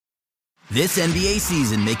This NBA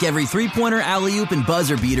season, make every three-pointer, alley-oop, and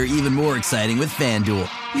buzzer beater even more exciting with FanDuel.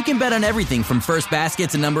 You can bet on everything from first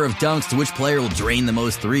basket to number of dunks to which player will drain the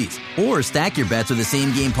most threes. Or stack your bets with the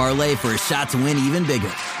same-game parlay for a shot to win even bigger.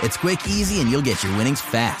 It's quick, easy, and you'll get your winnings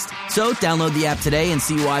fast. So download the app today and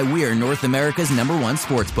see why we're North America's #1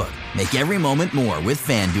 sportsbook. Make every moment more with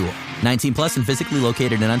FanDuel. 19 plus and physically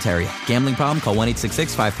located in Ontario. Gambling problem? Call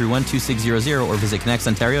 1-866-531-2600 or visit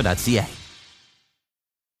connectsontario.ca.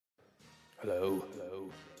 Hello.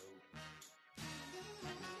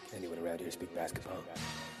 Anyone around here speak basketball?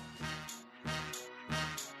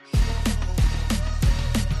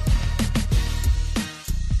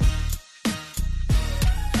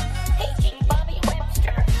 Hey, Bobby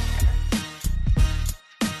Webster.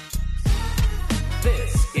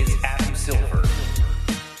 This is Adam Silver.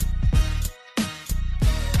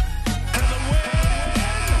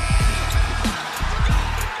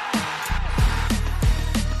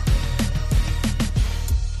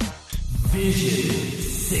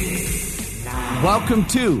 Welcome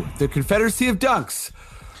to the Confederacy of Dunks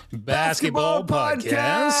Basketball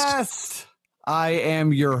Podcast. I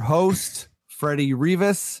am your host, Freddie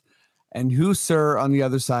Rivas. And who, sir, on the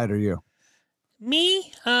other side are you?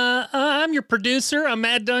 Me? I'm your producer. I'm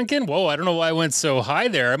Matt Duncan. Whoa, I don't know why I went so high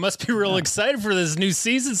there. I must be real excited for this new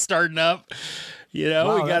season starting up. You know,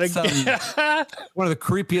 Wow, we got to one of the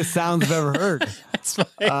creepiest sounds I've ever heard.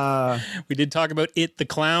 We did talk about It the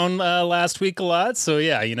Clown last week a lot. So,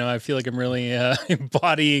 yeah, you know, I feel like I'm really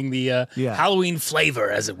embodying the Halloween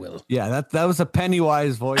flavor, as it will. Yeah, that was a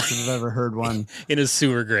Pennywise voice if I've ever heard one. In a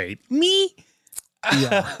sewer grate. Me?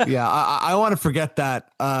 Yeah. I want to forget that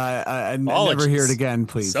and never hear it again,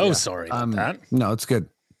 please. So sorry about that. No, it's good.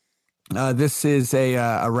 This is a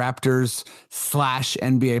Raptors /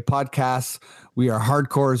 NBA podcast. We are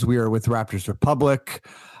hardcores. We are with Raptors Republic.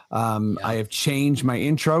 I have changed my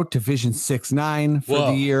intro to Vision 6-9 for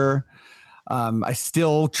the year. I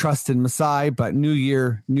still trust in Masai, but new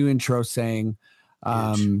year, new intro saying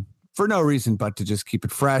for no reason but to just keep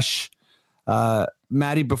it fresh.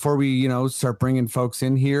 Maddie, before we start bringing folks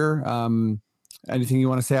in here, anything you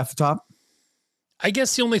want to say off the top? I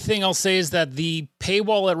guess the only thing I'll say is that the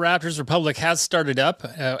paywall at Raptors Republic has started up.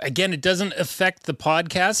 Again, it doesn't affect the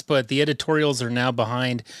podcast, but the editorials are now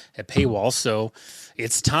behind a paywall. So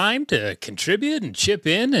it's time to contribute and chip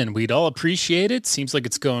in, and we'd all appreciate it. Seems like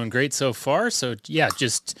it's going great so far. So yeah,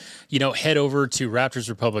 just, head over to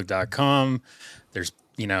raptorsrepublic.com. There's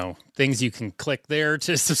things you can click there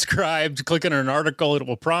to subscribe. Click on an article, it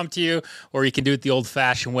will prompt you, or you can do it the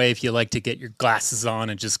old-fashioned way if you like to get your glasses on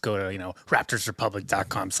and just go to,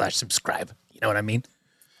 raptorsrepublic.com/subscribe. You know what I mean?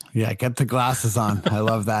 Yeah, get the glasses on. I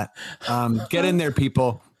love that. Get in there,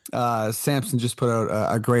 people. Samson just put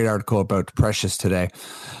out a great article about Precious today.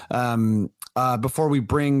 Before we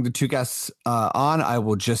bring the two guests on, I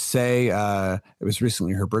will just say it was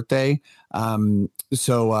recently her birthday.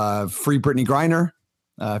 So free Brittany Griner.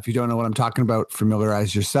 If you don't know what I'm talking about,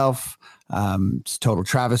 familiarize yourself. It's a total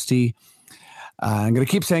travesty. I'm going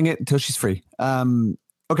to keep saying it until she's free.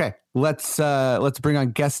 Okay, let's bring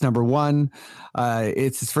on guest number one.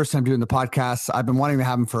 It's his first time doing the podcast. I've been wanting to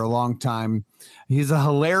have him for a long time. He's a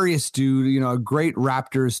hilarious dude, a great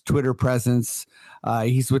Raptors Twitter presence.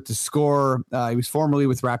 He's with The Score. He was formerly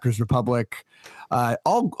with Raptors Republic.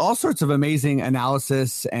 All sorts of amazing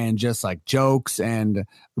analysis and just like jokes. And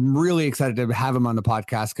I'm really excited to have him on the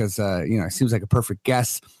podcast because, it seems like a perfect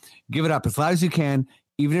guest. Give it up as loud as you can,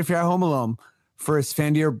 even if you're at home alone, for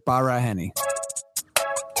Isfandir Baraheni.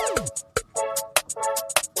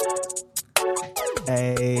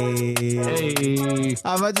 Hey.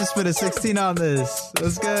 I might just put a 16 on this.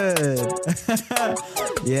 That's good.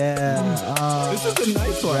 Yeah. This is a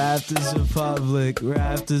nice one. Raptors Republic.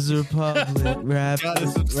 Gotta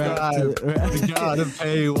subscribe. You gotta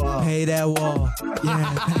pay wall. Pay that wall.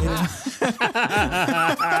 Yeah, pay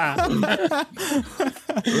that.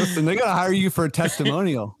 Listen, they gotta hire you for a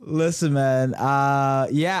testimonial. Listen, man.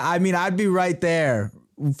 I'd be right there.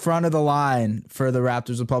 Front of the line for the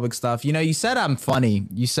Raptors Republic stuff. You said I'm funny.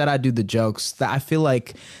 You said I do the jokes. I feel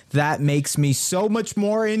like that makes me so much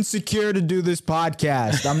more insecure to do this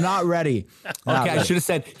podcast. I'm not ready. I should have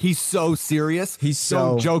said he's so serious. He's so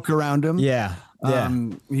Don't joke around him. Yeah.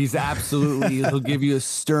 He's absolutely, he'll give you a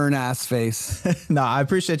stern ass face. No, I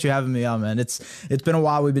appreciate you having me on, man. It's been a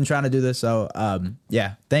while. We've been trying to do this. So,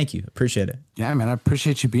 thank you. Appreciate it. Yeah, man. I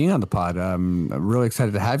appreciate you being on the pod. I'm really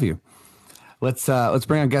excited to have you. Let's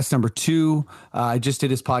bring on guest number two. I just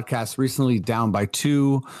did his podcast recently, Down by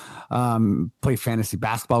Two. Play fantasy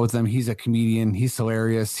basketball with him. He's a comedian. He's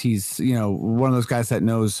hilarious. He's, one of those guys that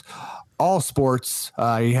knows all sports.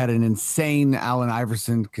 He had an insane Allen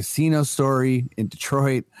Iverson casino story in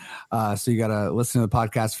Detroit. So you got to listen to the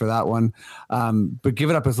podcast for that one. But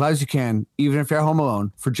give it up as loud as you can, even if you're home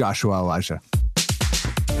alone, for Joshua Elijah.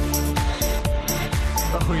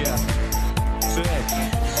 Oh, yeah. Sick.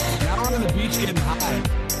 Now we're on the beach getting high.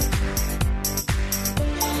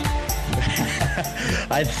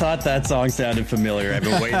 I thought that song sounded familiar. I've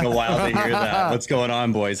been waiting a while to hear that. What's going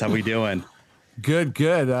on, boys? How we doing? Good.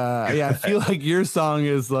 Yeah, I feel like your song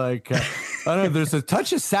is like, I don't know, there's a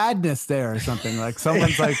touch of sadness there or something. Like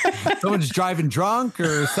someone's driving drunk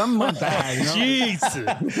or something like that. You know?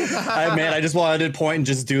 Jeez. I just wanted to point and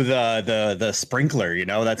just do the sprinkler. You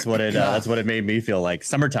know, that's what it made me feel like.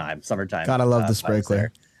 Summertime. Gotta love the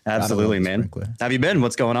sprinkler. Absolutely, man. Sprinkler. How have you been?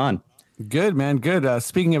 What's going on? Good, man. Good.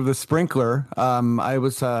 Speaking of the sprinkler, I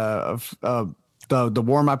was the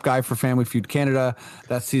warm-up guy for Family Feud Canada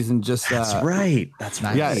that season. That's right.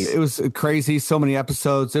 Yeah, it was crazy. So many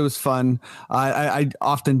episodes. It was fun. I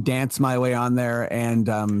often dance my way on there, and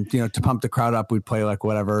to pump the crowd up, we'd play like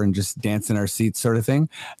whatever and just dance in our seats, sort of thing.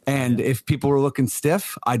 And if people were looking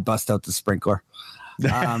stiff, I'd bust out the sprinkler.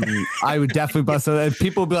 I would definitely bust out. And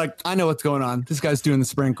people would be like, "I know what's going on. This guy's doing the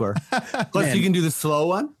sprinkler." Plus, you can do the slow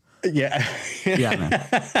one. Yeah. Man.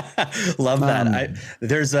 Love that.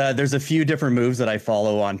 There's a few different moves that I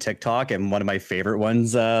follow on TikTok, and one of my favorite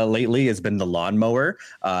ones lately has been the lawnmower.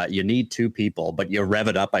 You need two people, but you rev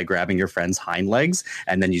it up by grabbing your friend's hind legs,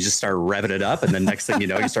 and then you just start revving it up, and then next thing you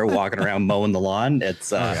know, you start walking around mowing the lawn. It's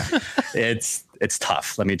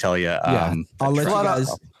tough, let me tell you.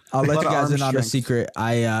 I'll let you guys in on a secret.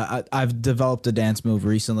 I've developed a dance move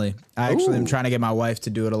recently. I actually am trying to get my wife to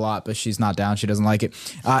do it a lot, but she's not down. She doesn't like it.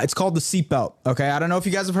 It's called the seatbelt. Okay, I don't know if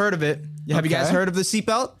you guys have heard of it. Have you guys heard of the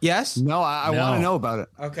seatbelt? Yes. No, I want to know about it.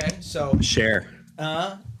 Okay, so share.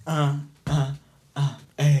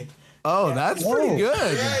 Hey. Oh, that's pretty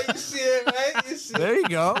good. Yeah, you see it, right? You see There you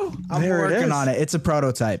go. I'm working on it. It's a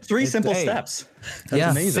prototype. Three simple steps.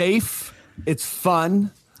 That's amazing. Safe. It's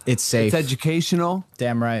fun. It's safe. It's educational.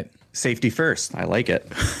 Damn right. Safety first. I like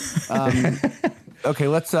it. Okay,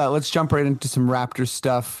 let's jump right into some Raptors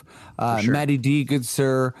stuff. Sure. Matty D, good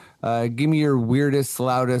sir. Give me your weirdest,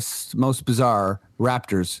 loudest, most bizarre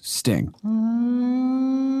Raptors sting.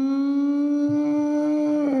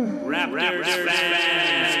 Raptors There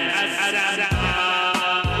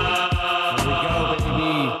we go,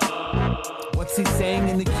 baby. What's he saying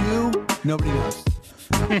in the queue? Nobody knows.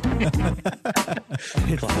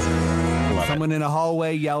 Someone in a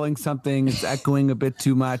hallway yelling something. It's echoing a bit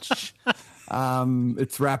too much.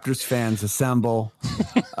 It's Raptors fans assemble.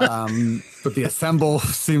 But the assemble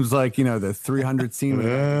seems like, the 300 scene with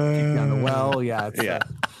keep down the well. Yeah.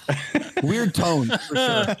 It's weird tone for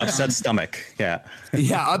sure. Upset stomach. Yeah.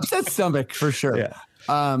 Yeah. Upset stomach for sure. Yeah.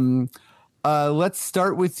 Let's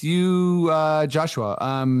start with you, Joshua.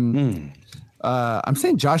 I'm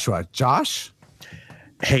saying Joshua. Josh?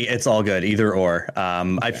 Hey, it's all good, either or.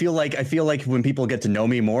 I feel like when people get to know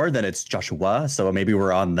me more, then it's Joshua. So maybe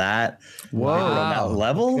we're on that. Whoa. We're on that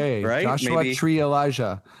level, Okay. right? Joshua Maybe. Tree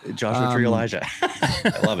Elijah. Joshua Tree Elijah.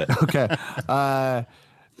 I love it. Okay. I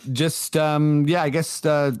guess, I'm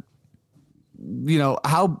just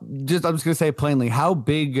going to say it plainly, how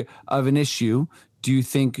big of an issue do you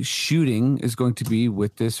think shooting is going to be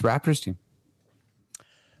with this Raptors team?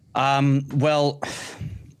 Well,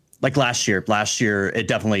 like last year, it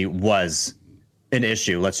definitely was an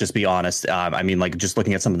issue. Let's just be honest. Just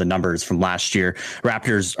looking at some of the numbers from last year,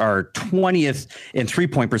 Raptors are 20th in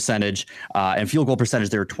 3-point percentage and field goal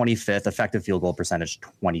percentage. They were 25th, effective field goal percentage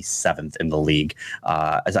 27th in the league.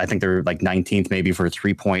 As I think they're like 19th maybe for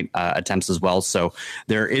 3-point attempts as well. So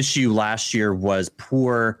their issue last year was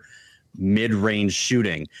poor mid-range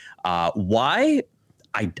shooting. Why?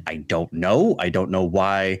 I don't know. I don't know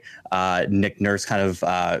why Nick Nurse kind of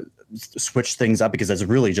switched things up, because that's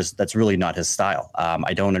really not his style.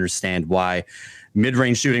 I don't understand why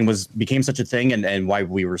mid-range shooting became such a thing and why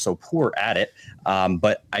we were so poor at it.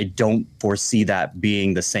 But I don't foresee that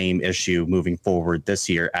being the same issue moving forward this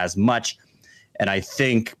year as much. And I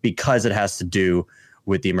think because it has to do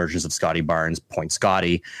with the emergence of Scotty Barnes, Point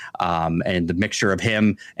Scotty, and the mixture of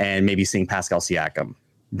him and maybe seeing Pascal Siakam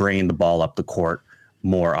bringing the ball up the court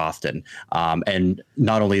more often. And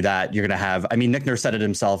not only that, you're going to have, Nick Nurse said it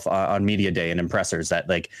himself on media day and impressors that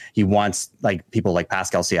like he wants like people like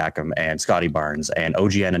Pascal Siakam and Scotty Barnes and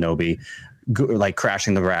OG Anunoby like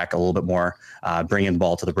crashing the rack a little bit more, bringing the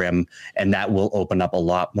ball to the rim. And that will open up a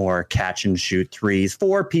lot more catch and shoot threes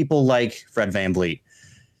for people like Fred VanVleet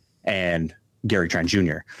and Gary Trent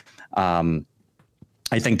Jr.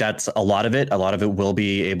 I think that's a lot of it. A lot of it will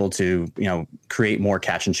be able to, create more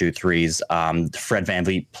catch and shoot threes. Fred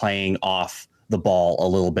VanVleet playing off the ball a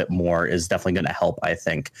little bit more is definitely going to help, I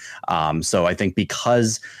think. So I think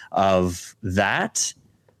because of that,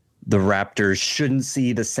 the Raptors shouldn't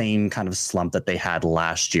see the same kind of slump that they had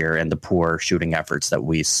last year and the poor shooting efforts that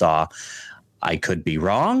we saw. I could be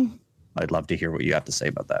wrong. I'd love to hear what you have to say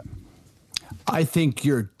about that. I think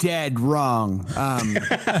you're dead wrong.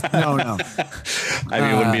 No. I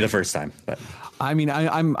mean, it wouldn't be the first time, but I mean,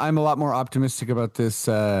 I'm a lot more optimistic about this.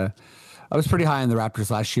 I was pretty high on the Raptors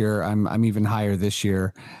last year. I'm even higher this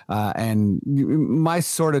year. And my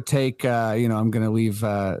sort of take, I'm going to leave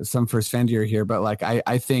some for Svendir here, but like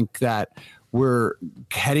I think that we're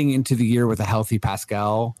heading into the year with a healthy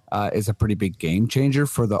Pascal is a pretty big game changer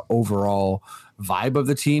for the overall vibe of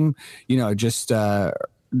the team.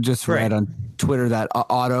 Just read on Twitter that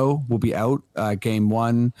Otto will be out game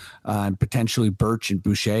one, and potentially Birch and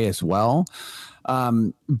Boucher as well.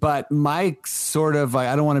 But my sort of,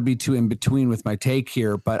 I don't want to be too in between with my take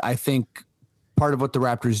here, but I think part of what the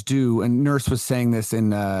Raptors do, and Nurse was saying this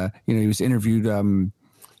in, he was interviewed on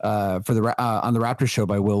the Raptors show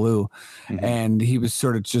by Will Liu, and he was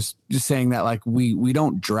sort of just saying that like we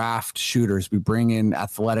don't draft shooters, we bring in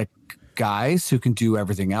athletic guys who can do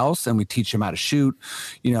everything else, and we teach them how to shoot.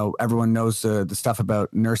 Everyone knows the stuff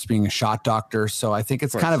about Nurse being a shot doctor, so I think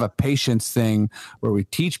it's kind of a patience thing where we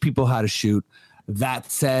teach people how to shoot.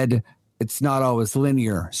 That said, it's not always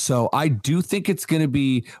linear. So I do think it's going to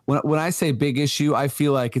be, when I say big issue, I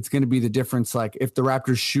feel like it's going to be the difference. Like if the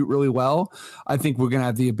Raptors shoot really well, I think we're going to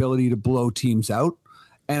have the ability to blow teams out.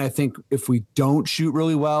 And I think if we don't shoot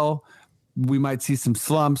really well, we might see some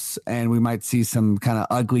slumps and we might see some kind of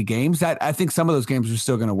ugly games. That I think some of those games we're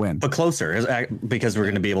still going to win, but closer, because we're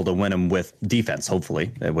going to be able to win them with defense, hopefully,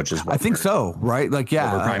 which is what I think so. Right? Like,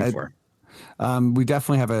 yeah, we're primed for. We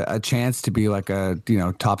definitely have a chance to be like a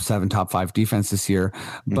top 7, top 5 defense this year.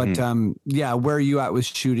 But where are you at with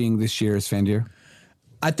shooting this year, Svendir?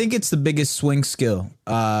 I think it's the biggest swing skill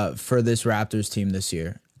for this Raptors team this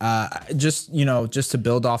year. Just to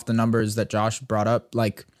build off the numbers that Josh brought up,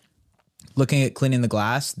 like looking at cleaning the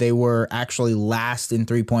glass, they were actually last in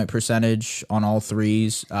 3-point percentage on all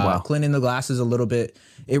threes. Wow. Cleaning the glass is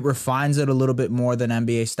it refines it a little bit more than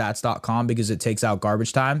NBAstats.com because it takes out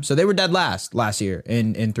garbage time. So they were dead last year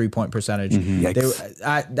in 3-point percentage. They were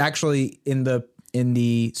actually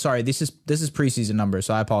sorry, this is preseason numbers,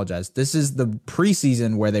 so I apologize. This is the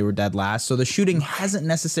preseason where they were dead last. So the shooting hasn't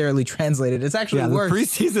necessarily translated. It's actually worse. The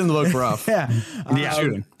preseason looked rough.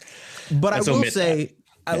 Shooting. But I will say,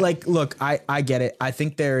 I get it. I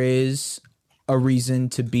think there is a reason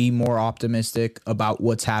to be more optimistic about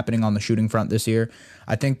what's happening on the shooting front this year.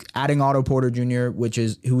 I think adding Otto Porter Jr.,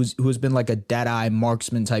 who's been like a dead-eye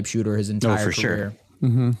marksman type shooter his entire career. Sure.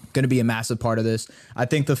 Going to be a massive part of this. I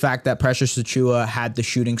think the fact that Precious Achiuwa had the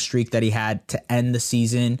shooting streak that he had to end the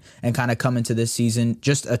season and kind of come into this season,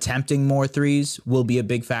 just attempting more threes will be a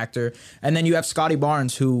big factor. And then you have Scotty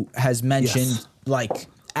Barnes, who has mentioned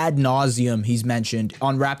ad nauseum, he's mentioned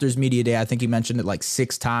on Raptors Media Day, I think he mentioned it like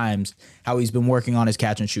 6 times, how he's been working on his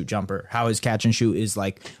catch and shoot jumper, how his catch and shoot is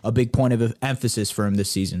like a big point of emphasis for him this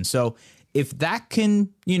season. So if that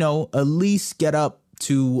can, at least get up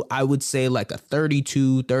to, I would say like a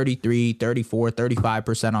 32, 33, 34,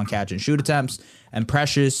 35% on catch and shoot attempts, and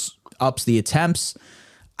Precious ups the attempts,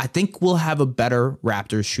 I think we'll have a better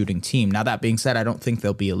Raptors shooting team. Now, that being said, I don't think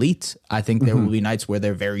they'll be elite. I think there will be nights where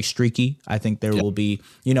they're very streaky. I think there will be,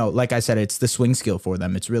 like I said, it's the swing skill for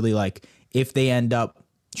them. It's really like if they end up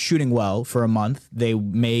shooting well for a month, they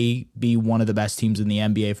may be one of the best teams in the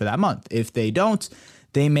NBA for that month. If they don't,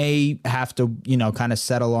 they may have to, kind of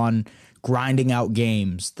settle on grinding out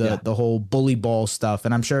games, the whole bully ball stuff.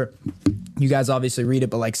 And I'm sure you guys obviously read it,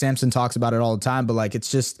 but like Samson talks about it all the time, but like,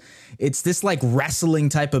 it's this like wrestling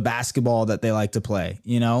type of basketball that they like to play,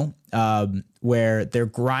 where they're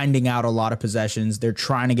grinding out a lot of possessions. They're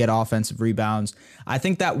trying to get offensive rebounds. I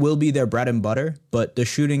think that will be their bread and butter, but the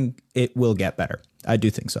shooting, it will get better. I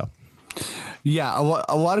do think so. Yeah,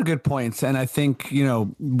 a lot of good points. And I think,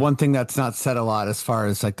 one thing that's not said a lot as far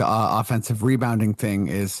as like the offensive rebounding thing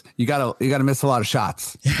is you gotta miss a lot of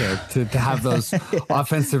shots to have those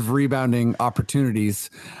offensive rebounding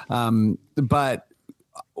opportunities. But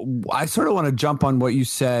I sort of want to jump on what you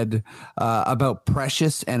said about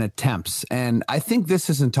Precious and attempts. And I think this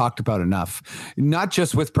isn't talked about enough, not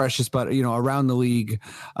just with Precious, but, around the league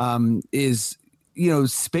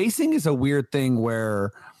spacing is a weird thing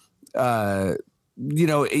where,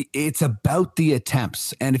 it's about the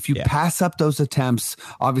attempts. And if you pass up those attempts,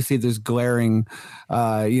 obviously there's glaring,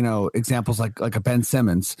 examples like a Ben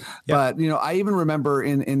Simmons. Yep. But, I even remember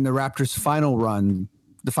in the Raptors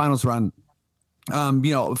the finals run,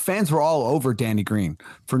 fans were all over Danny Green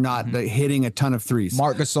for not hitting a ton of threes.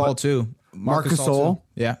 Marc Gasol too. Marc Gasol.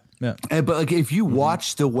 Yeah. But like, if you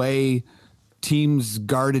watch the way teams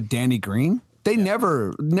guarded Danny Green, they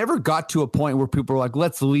never got to a point where people were like,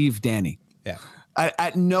 let's leave Danny. Yeah.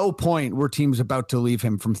 At no point were teams about to leave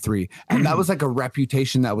him from three. And that was like a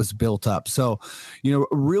reputation that was built up. So, a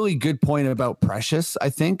really good point about Precious, I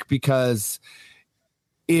think, because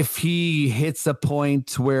if he hits a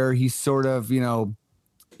point where he sort of,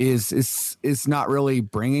 is not really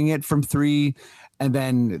bringing it from three and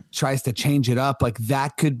then tries to change it up, like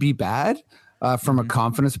that could be bad from a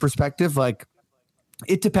confidence perspective. Like,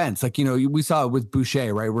 it depends. Like, we saw it with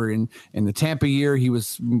Boucher, right? We're in the Tampa year, he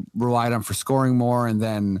was relied on for scoring more, and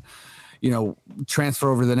then,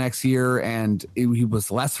 transfer over the next year and he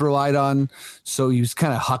was less relied on. So he was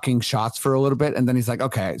kind of hucking shots for a little bit. And then he's like,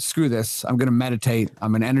 okay, screw this. I'm going to meditate.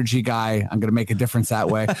 I'm an energy guy. I'm going to make a difference that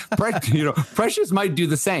way. Precious might do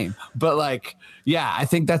the same, but like, yeah, I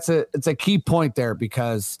think it's a key point there,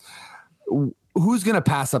 because who's going to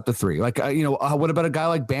pass up the three? Like, what about a guy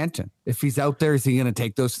like Banton? If he's out there, is he going to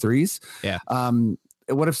take those threes? Yeah.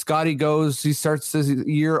 What if Scotty he starts this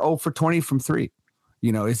year 0 for 20 from three?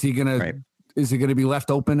 Is he going to be left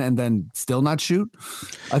open and then still not shoot?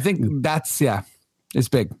 I think it's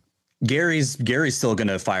big. Gary's still going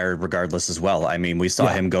to fire regardless as well. I mean, we saw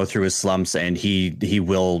him go through his slumps, and he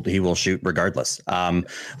will shoot regardless.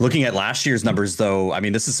 Looking at last year's numbers, though, I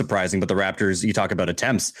mean, this is surprising, but the Raptors, you talk about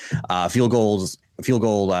attempts, field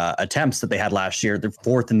goal attempts that they had last year, they're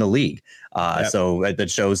fourth in the league. So that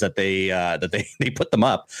shows that they put them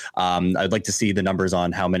up. I'd like to see the numbers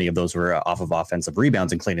on how many of those were off of offensive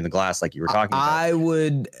rebounds and cleaning the glass, like you were talking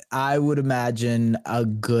about. I would imagine a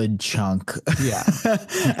good chunk. Yeah.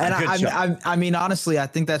 And I mean, honestly, I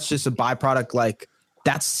think that's just a byproduct. Like,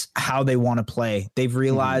 that's how they want to play. They've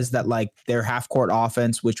realized that like their half court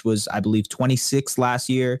offense, which was, I believe, 26 last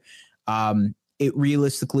year, it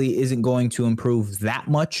realistically isn't going to improve that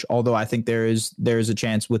much. Although I think there is a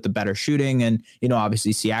chance with the better shooting and,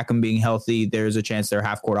 obviously Siakam being healthy, there's a chance their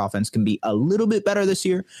half court offense can be a little bit better this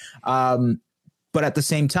year. But at the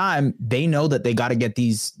same time, they know that they got to get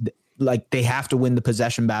these, like they have to win the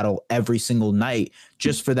possession battle every single night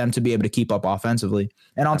just for them to be able to keep up offensively.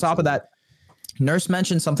 And on top of that, Nurse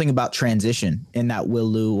mentioned something about transition in that Will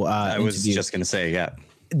Lou I was just going to say, yeah.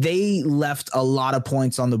 They left a lot of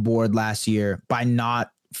points on the board last year by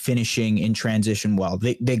not finishing in transition well.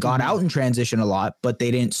 They got out in transition a lot, but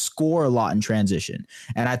they didn't score a lot in transition.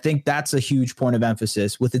 And I think that's a huge point of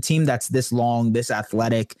emphasis with a team that's this long, this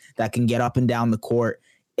athletic, that can get up and down the court.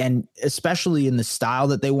 And especially in the style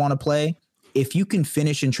that they want to play, if you can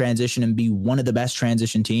finish in transition and be one of the best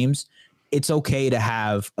transition teams, it's okay to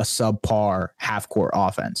have a subpar half court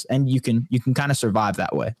offense. And you can kind of survive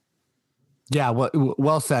that way. Yeah,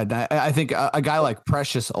 well said. I think a guy like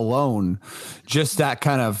Precious alone, just that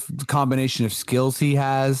kind of combination of skills he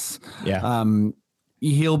has,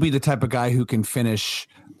 he'll be the type of guy who can finish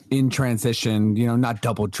in transition, not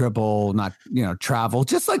double dribble, not, travel,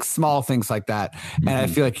 just like small things like that. And I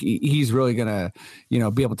feel like he's really going to,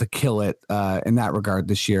 be able to kill it in that regard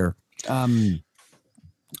this year. Let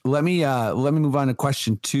me move on to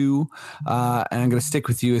question 2. And I'm going to stick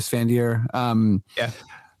with you, Isfandier.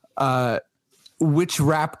 Which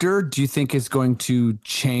Raptor do you think is going to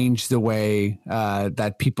change the way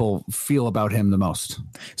that people feel about him the most?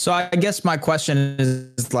 So I guess my question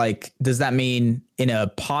is like, does that mean in a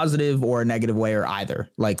positive or a negative way, or either?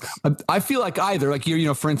 Like, I feel like either. Like,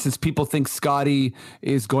 for instance, people think Scotty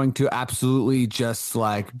is going to absolutely just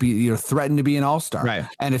like be threatened to be an all-star, right?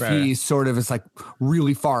 And if he sort of is like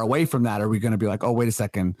really far away from that, are we going to be like, oh, wait a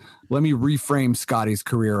second, let me reframe Scotty's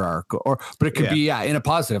career arc? But it could be in a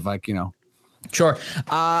positive, like Sure.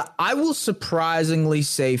 I will surprisingly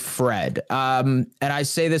say Fred. And I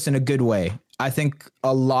say this in a good way. I think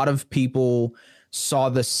a lot of people saw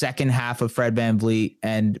the second half of Fred VanVleet,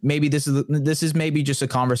 and maybe this is maybe just a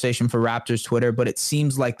conversation for Raptors Twitter, but it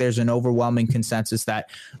seems like there's an overwhelming consensus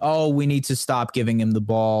that, we need to stop giving him the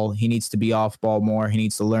ball. He needs to be off ball more. He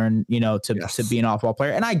needs to learn, to be an off ball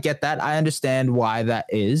player. And I get that. I understand why that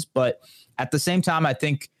is. But at the same time, I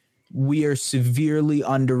think we are severely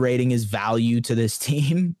underrating his value to this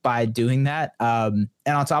team by doing that. And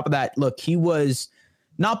on top of that, look, he was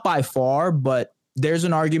not by far, but there's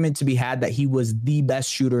an argument to be had that he was the best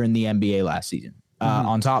shooter in the NBA last season.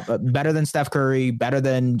 on top, better than Steph Curry, better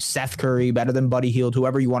than Seth Curry, better than Buddy Hield,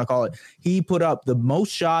 whoever you want to call it. He put up the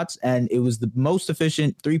most shots, and it was the most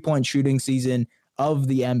efficient 3-point shooting season of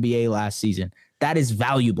the NBA last season. That is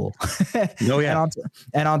valuable. Oh, yeah.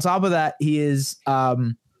 And on top of that, he is,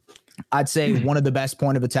 I'd say, one of the best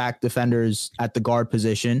point of attack defenders at the guard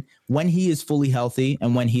position when he is fully healthy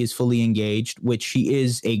and when he is fully engaged, which he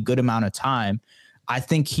is a good amount of time. I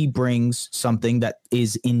think he brings something that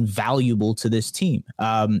is invaluable to this team.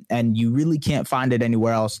 And you really can't find it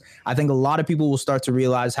anywhere else. I think a lot of people will start to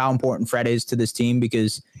realize how important Fred is to this team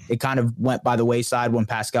because it kind of went by the wayside when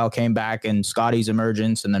Pascal came back and Scotty's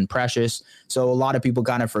emergence and then Precious. So a lot of people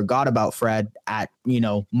kind of forgot about Fred at,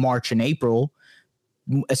 March and April,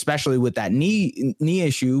 especially with that knee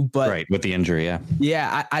issue. But right, with the injury, yeah.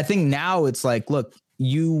 Yeah, I think now it's like, look,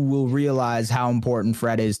 you will realize how important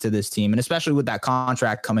Fred is to this team. And especially with that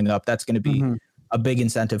contract coming up, that's going to be a big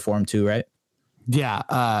incentive for him too, right? Yeah.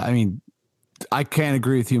 I mean, I can't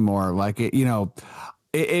agree with you more. Like,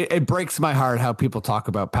 it breaks my heart how people talk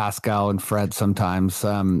about Pascal and Fred sometimes,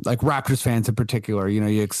 like Raptors fans in particular.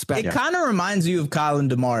 You expect it kind of reminds you of Kyle and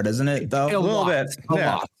DeMar, doesn't it? Though a little bit, a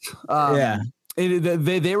lot. Yeah.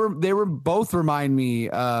 They were both remind me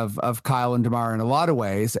of Kyle and DeMar in a lot of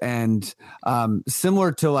ways, and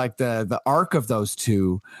similar to like the arc of those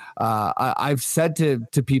two. I've said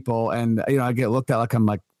to people, and I get looked at like I'm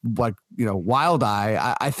like wild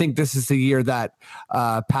eye. I think this is the year that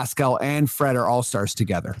Pascal and Fred are all stars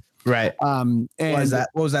together. Right. And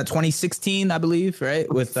what was that 2016, I believe,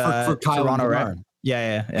 right? With for Kyle Toronto, and DeMar. right?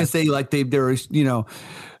 Yeah. Because they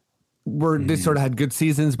they sort of had good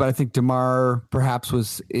seasons, but I think DeMar perhaps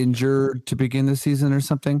was injured to begin the season or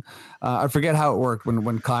something. I forget how it worked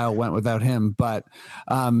when Kyle went without him, but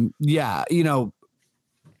sometimes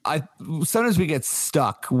we get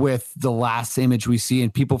stuck with the last image we see,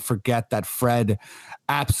 and people forget that Fred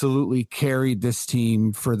absolutely carried this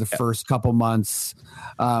team for the first couple months.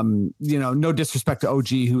 No disrespect to OG,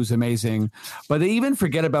 who's amazing, but they even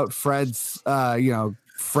forget about Fred's,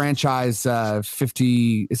 franchise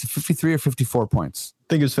 50, is it 53 or 54 points? I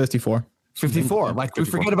think it was 54. 54. Like 54.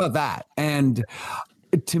 We forget about that. And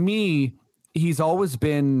to me, he's always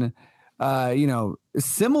been,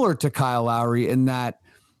 similar to Kyle Lowry in that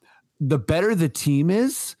the better the team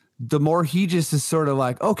is, the more he just is sort of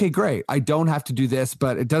like, okay, great. I don't have to do this,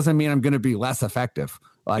 but it doesn't mean I'm going to be less effective.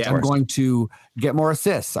 Like I'm going to get more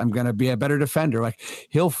assists. I'm going to be a better defender. Like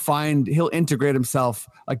he'll integrate himself.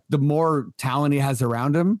 Like the more talent he has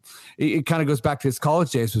around him, it kind of goes back to his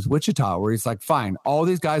college days with Wichita, where he's like, fine, all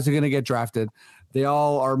these guys are going to get drafted. They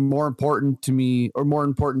all are more important to me or more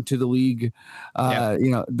important to the league,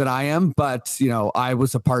 than I am. But, I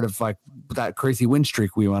was a part of like that crazy win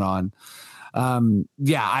streak we went on.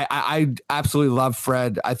 I absolutely love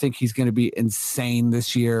Fred. I think he's going to be insane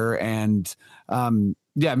this year. And,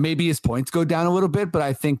 maybe his points go down a little bit, but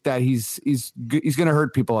I think that he's going to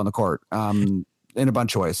hurt people on the court in a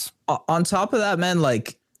bunch of ways. On top of that, man,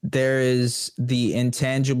 like there is the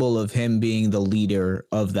intangible of him being the leader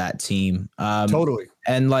of that team. Totally.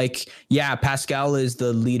 And like, Pascal is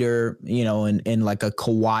the leader, in like a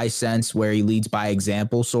Kawhi sense where he leads by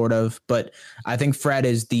example, sort of. But I think Fred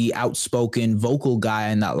is the outspoken vocal guy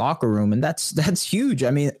in that locker room. And that's huge. I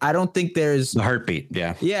mean, I don't think there's the heartbeat.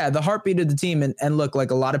 Yeah. Yeah. The heartbeat of the team. And look, like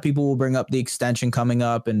a lot of people will bring up the extension coming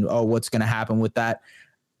up and, what's going to happen with that.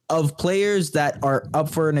 Of players that are up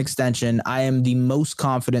for an extension, I am the most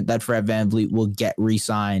confident that Fred VanVleet will get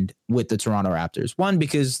re-signed with the Toronto Raptors. One,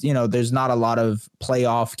 because, there's not a lot of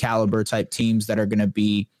playoff caliber type teams that are going to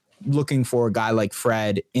be looking for a guy like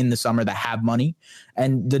Fred in the summer that have money.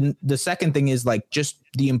 And the second thing is like just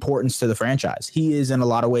the importance to the franchise. He is in a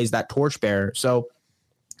lot of ways that torchbearer. So,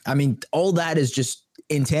 I mean, all that is just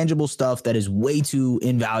intangible stuff that is way too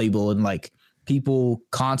invaluable and like, people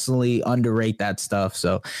constantly underrate that stuff.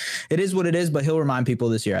 So it is what it is, but he'll remind people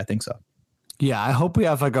this year. I think so. Yeah. I hope we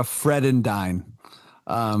have like a Fred and Dine,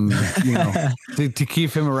 to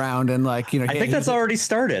keep him around and like, I think that's already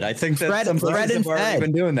started. I think that Fred and Fed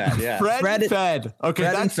been doing that. Yeah. Fred and Fed. Okay.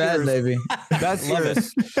 Fred and Fed, baby. That's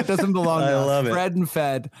yours. It doesn't belong to us. Love it. Fred and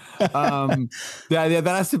Fed. That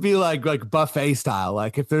has to be like buffet style.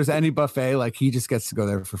 Like if there's any buffet, like he just gets to go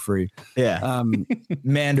there for free. Yeah.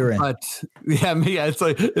 Mandarin. But it's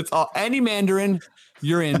like, it's all any Mandarin,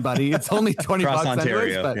 you're in, buddy. It's only 20 bucks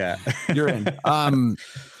anyways, but you're in.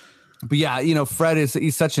 But Fred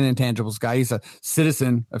he's such an intangibles guy. He's a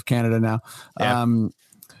citizen of Canada now. Yeah.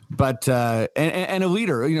 But a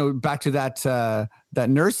leader, back to that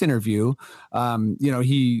nurse interview,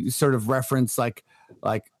 he sort of referenced like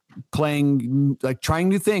playing, like trying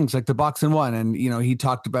new things like the box and one. And, he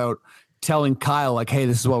talked about telling Kyle like, hey,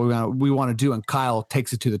 this is what we want to do, and Kyle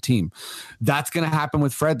takes it to the team. That's going to happen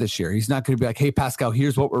with Fred this year. He's not going to be like, hey, Pascal,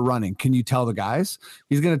 here's what we're running. Can you tell the guys?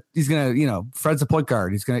 He's gonna, Fred's a point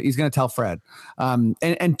guard. He's gonna tell Fred.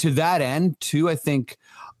 And to that end too, I think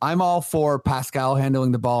I'm all for Pascal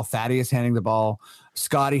handling the ball, Thaddeus handling the ball,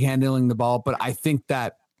 Scotty handling the ball. But I think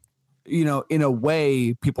that, in a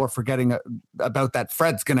way, people are forgetting about that.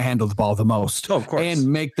 Fred's going to handle the ball the most, of course,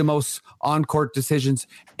 and make the most on-court decisions,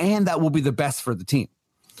 and that will be the best for the team.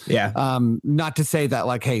 Yeah. Not to say that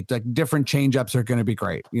like, hey, like different change-ups are going to be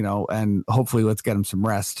great, and hopefully let's get him some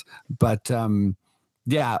rest. But where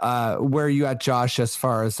are you at, Josh, as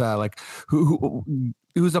far as like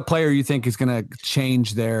who's a player you think is going to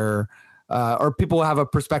change their or people will have a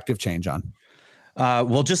perspective change on?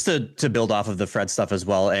 Well, just to build off of the Fred stuff as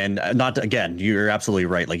well, and again, you're absolutely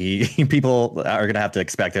right. Like people are going to have to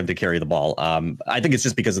expect him to carry the ball. I think it's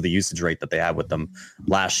just because of the usage rate that they had with them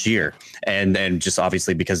last year, and just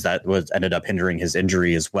obviously because that ended up hindering his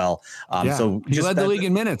injury as well. So he led the league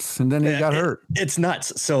in minutes, and then he got hurt. It's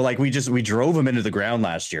nuts. So like we drove him into the ground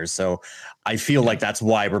last year. So I feel like that's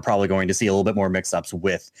why we're probably going to see a little bit more mix-ups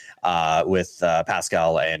with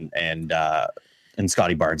Pascal and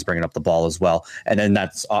Scotty Barnes bringing up the ball as well. And then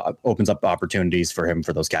that's opens up opportunities for him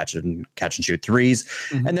for those catch and shoot threes.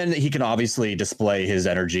 Mm-hmm. And then he can obviously display his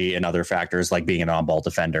energy in other factors like being an on-ball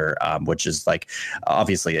defender, which is like,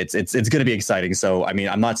 obviously it's going to be exciting. So, I mean,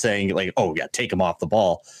 I'm not saying like, oh yeah, take him off the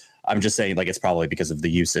ball. I'm just saying like, it's probably because of the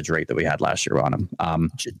usage rate that we had last year on him.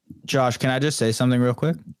 Josh, can I just say something real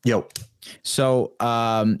quick? Yo. So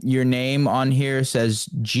your name on here says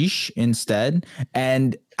Jish instead.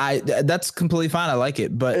 And that's completely fine. I like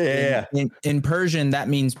it. But in Persian, that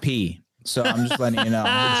means pee. So I'm just letting you know.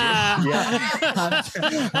 I'm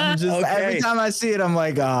just okay. Every time I see it, I'm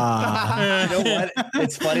like, You know what?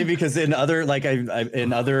 It's funny because in other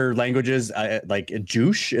in other languages, like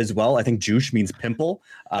Juice as well. I think Juice means pimple.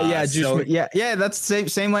 Juice. So, yeah. That's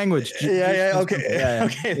same language. Okay.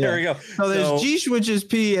 Okay. There we go. So there's Jish, which is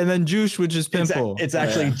pee, and then Juice, which is pimple. It's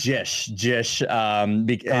actually Jish. Gotcha.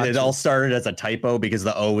 It all started as a typo because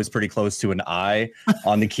the O was pretty close to an I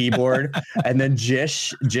on the keyboard, and then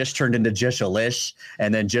Jish turned into Jishalish,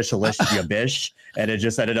 and then Jishalish to Yabish, and it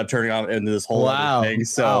just ended up turning out into this whole other thing.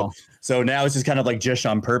 So now it's just kind of like Jish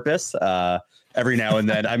on purpose. Every now and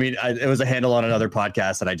then. I mean, it was a handle on another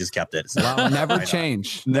podcast, and I just kept it. So never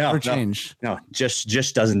change. Never change. No,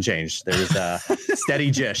 Jish doesn't change. There's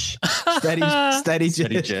steady Jish. Steady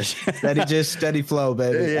Jish, steady flow,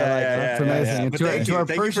 baby. That's amazing. And thank you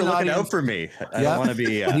for looking out for me. I don't want to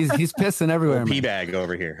be. He's pissing everywhere. Pee bag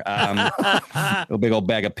over here. A big old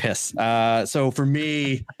bag of piss. So for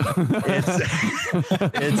me,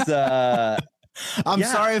 it's. I'm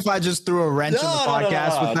sorry if I just threw a wrench in the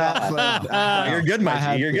podcast with that. But, you're good,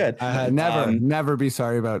 Mikey. You're good. Never be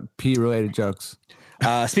sorry about pee related jokes.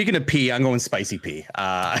 Speaking of pee, I'm going spicy pee.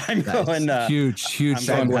 I'm going huge. I'm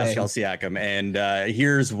going Pascal Siakam, and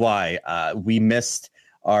here's why. We missed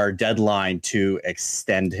our deadline to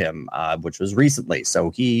extend him, which was recently.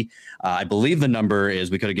 So he, I believe the number is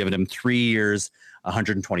we could have given him 3 years,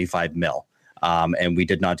 125 mil. And we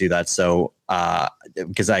did not do that. So,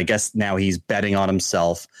 because I guess now he's betting on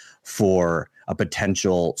himself for a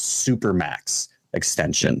potential supermax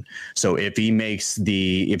extension. So if he makes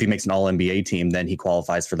an all NBA team, then he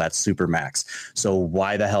qualifies for that supermax. So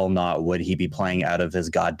why the hell not would he be playing out of his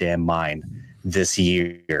goddamn mind this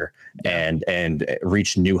year and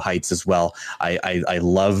reach new heights as well? I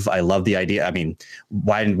love the idea. I mean,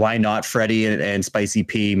 why not Freddie and Spicy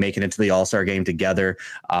P making it to the All-Star game together?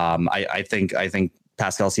 I think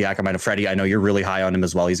Pascal Siakam and Freddie, I know you're really high on him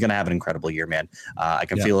as well. He's going to have an incredible year, man. I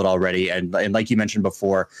can feel it already. And like you mentioned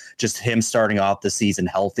before, just him starting off the season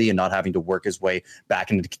healthy and not having to work his way back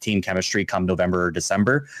into team chemistry come November or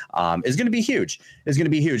December is going to be huge. It's going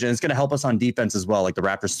to be huge. And it's going to help us on defense as well. Like the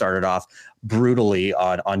Raptors started off brutally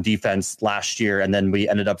on defense last year, and then we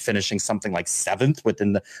ended up finishing something like 7th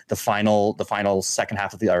within the final second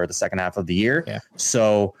half of the year. Yeah.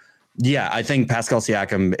 So yeah, I think Pascal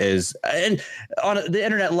Siakam is, and on the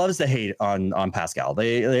internet loves to hate on Pascal.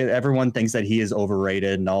 Everyone thinks that he is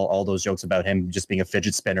overrated and all those jokes about him just being a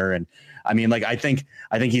fidget spinner. And I mean, like, I think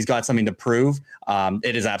he's got something to prove.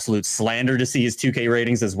 It is absolute slander to see his 2K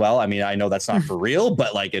ratings as well. I mean, I know that's not for real,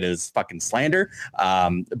 but like it is fucking slander.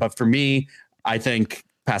 But for me, I think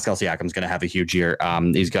Pascal Siakam is going to have a huge year.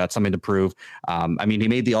 He's got something to prove. I mean, he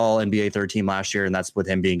made the All NBA third team last year, and that's with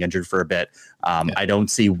him being injured for a bit. I don't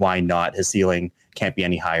see why not. His ceiling can't be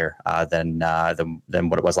any higher than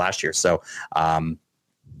what it was last year. So,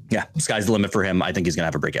 yeah, sky's the limit for him. I think he's going to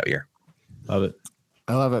have a breakout year. Love it.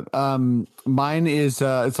 I love it. Mine is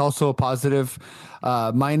it's also a positive.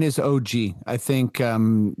 Mine is OG. I think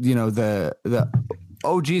the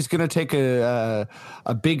OG is going to take a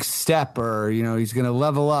big step, or he's going to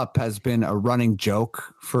level up. Has been a running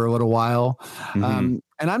joke for a little while, and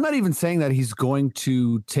I'm not even saying that he's going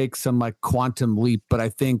to take some like quantum leap, but I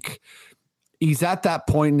think he's at that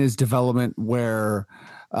point in his development where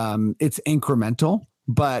it's incremental.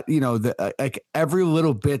 But like every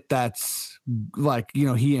little bit that's like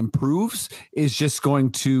he improves is just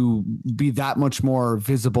going to be that much more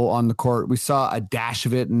visible on the court. We saw a dash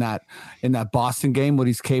of it in that Boston game, what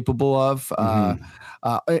he's capable of. Like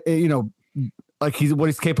what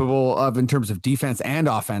he's capable of in terms of defense and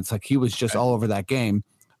offense. Like he was just all over that game.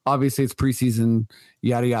 Obviously it's preseason,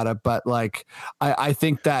 yada, yada. But like, I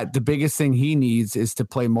think that the biggest thing he needs is to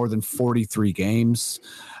play more than 43 games.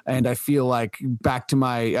 And I feel like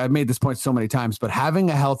I've made this point so many times, but having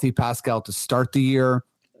a healthy Pascal to start the year,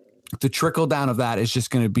 the trickle down of that is just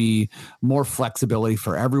going to be more flexibility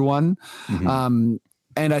for everyone.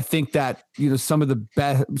 And I think that some of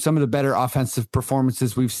the better offensive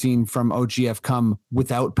performances we've seen from OG have come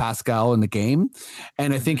without Pascal in the game,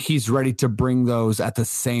 and I think he's ready to bring those at the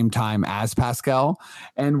same time as Pascal.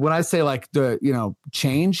 And when I say like the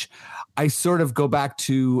change, I sort of go back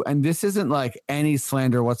to, and this isn't like any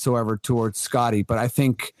slander whatsoever towards Scotty, but I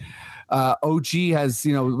think OG has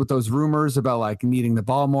with those rumors about like needing the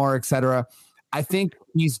ball more, etc. I think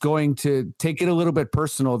he's going to take it a little bit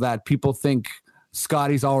personal that people think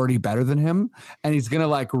Scotty's already better than him, and he's going to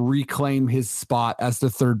like reclaim his spot as the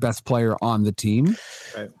third best player on the team.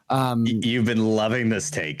 Right. You've been loving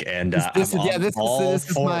this take, and this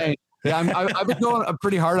is my. Yeah, I've been going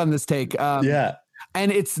pretty hard on this take.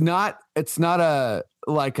 And it's not a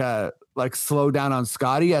slow down on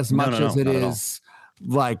Scotty as much as it is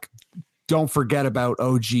like, don't forget about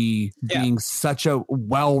OG being such a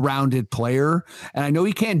well-rounded player. And I know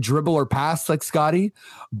he can't dribble or pass like Scotty,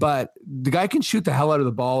 but the guy can shoot the hell out of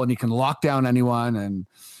the ball and he can lock down anyone. And,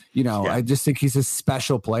 I just think he's a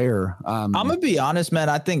special player. I'm going to be honest, man.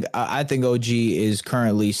 I think OG is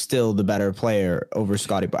currently still the better player over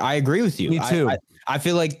Scotty, but I agree with you. Me too. I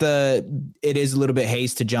feel like it is a little bit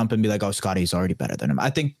haste to jump and be like, oh, Scotty's already better than him. I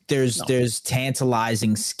think there's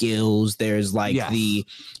tantalizing skills. There's like the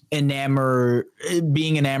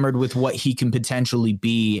being enamored with what he can potentially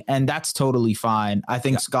be. And that's totally fine. I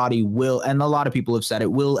think Scotty will, and a lot of people have said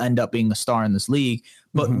it, will end up being a star in this league,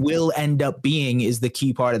 but will end up being is the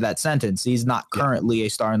key part of that sentence. He's not currently a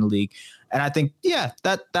star in the league. And I think,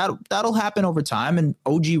 that'll happen over time. And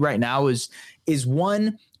OG right now is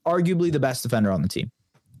one, arguably the best defender on the team.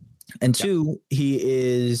 And two, he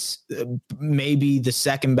is maybe the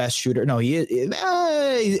second best shooter. No, he is.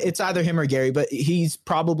 It's either him or Gary, but he's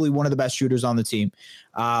probably one of the best shooters on the team.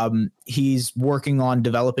 He's working on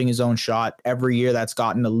developing his own shot. Every year that's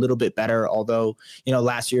gotten a little bit better. Although,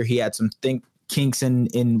 last year he had some kinks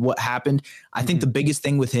in what happened. I think the biggest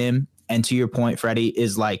thing with him, and to your point, Freddie,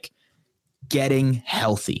 is like getting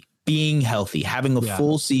healthy. Being healthy, having a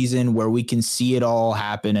full season where we can see it all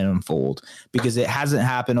happen and unfold, because it hasn't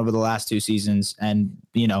happened over the last 2 seasons. And,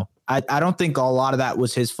 I don't think a lot of that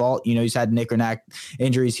was his fault. He's had knick or knack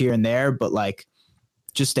injuries here and there, but like,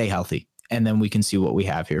 just stay healthy and then we can see what we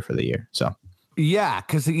have here for the year. So. Yeah,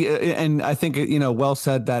 because and I think well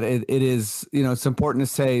said that it is it's important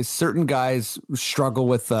to say certain guys struggle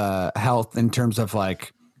with health in terms of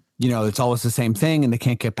like, it's always the same thing and they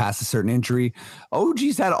can't get past a certain injury.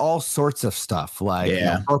 OG's had all sorts of stuff like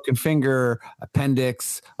broken finger,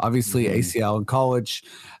 appendix, obviously ACL in college,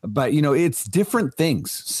 but it's different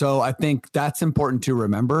things. So I think that's important to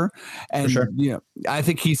remember. And, I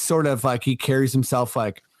think he's sort of like, he carries himself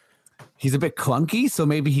like, he's a bit clunky, so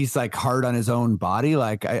maybe he's like hard on his own body.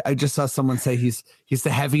 Like I just saw someone say he's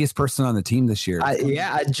the heaviest person on the team this year.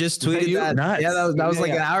 I just tweeted that. Nice. Yeah, that was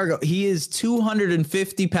like an hour ago. He is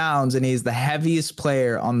 250 pounds and he's the heaviest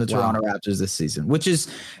player on the Toronto Raptors this season, which is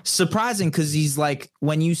surprising because he's like,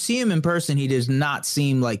 when you see him in person, he does not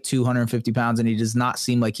seem like 250 pounds and he does not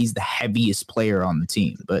seem like he's the heaviest player on the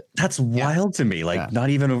team. But that's wild to me. Like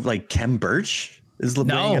not even like Kem Birch is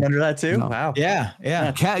bringing under that too. No. Wow. Yeah.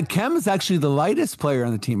 Kem is actually the lightest player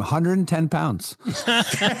on the team, 110 pounds.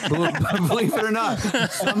 Believe it or not.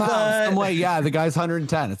 Somehow, some way, the guy's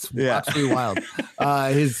 110. It's absolutely wild.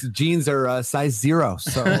 His jeans are size 0.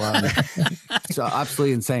 So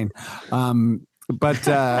absolutely insane. But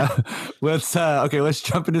let's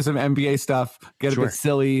jump into some NBA stuff. Get a bit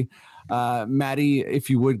silly. Maddie, if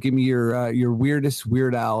you would give me your weirdest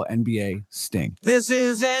Weird Al NBA sting. This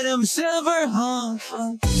is Adam Silver.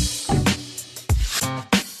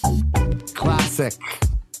 Classic.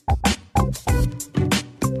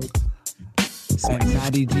 And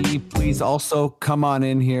Maddie D, please also come on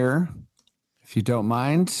in here if you don't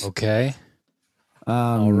mind. Okay.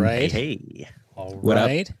 All right. Hey. All What up?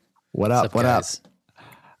 right. What up? What up? guys?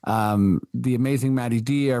 The amazing Maddie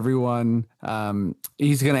D, everyone.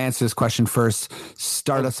 He's going to answer this question first.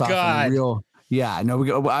 Start us off on a God. real. Yeah, no, we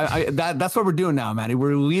go. That's what we're doing now, Maddie.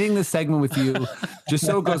 We're leading the segment with you, just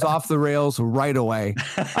so it goes off the rails right away.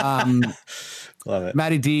 Love it.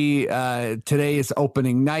 Maddie D, today is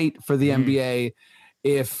opening night for the NBA.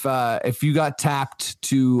 If you got tapped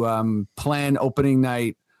to plan opening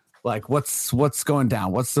night, like what's going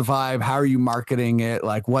down? What's the vibe? How are you marketing it?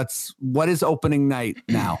 Like what is opening night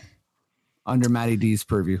now under Maddie D's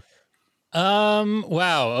purview?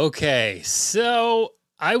 Wow. Okay. So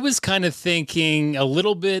I was kind of thinking a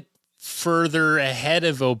little bit further ahead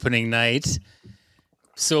of opening night.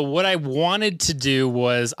 So what I wanted to do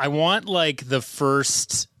was I want like the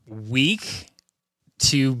first week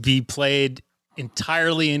to be played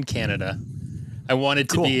entirely in Canada. I want it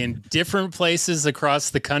to be in different places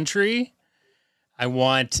across the country. I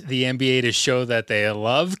want the NBA to show that they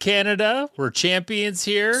love Canada. We're champions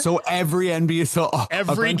here. So every NBA,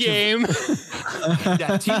 Every game.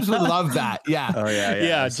 Yeah, teams would love that. Yeah. Oh yeah.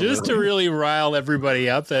 Yeah, just to really rile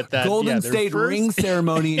everybody up. That Golden their State first- ring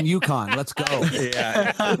ceremony in Yukon. Let's go.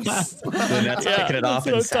 Yeah. The Nets kicking it off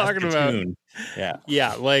that's in what I'm talking about. Saskatoon. Yeah.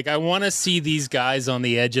 Yeah, like I want to see these guys on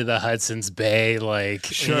the edge of the Hudson's Bay,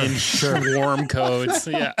 like in warm coats.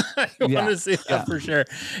 Yeah, I want to see that for sure.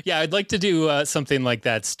 Yeah, I'd like to do something like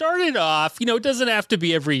that. Start it off. It doesn't have to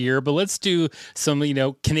be every year, but let's do some,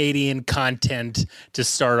 Canadian content to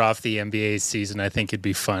start off the NBA season. I think it'd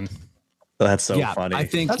be fun. That's so funny. I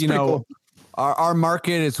think, That's pretty cool. our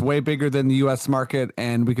market is way bigger than the US market,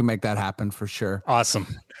 and we can make that happen for sure. Awesome.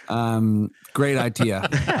 Great idea.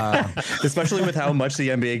 Especially with how much the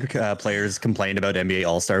NBA players complained about NBA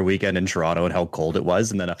All-Star Weekend in Toronto and how cold it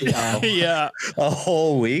was, and then a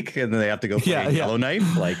whole week, and then they have to go play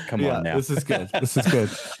Yellowknife. Like, come on now. This is good.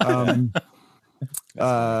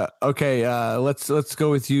 Okay. Let's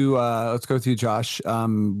go with you. Let's go with you, Josh.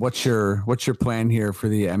 What's your plan here for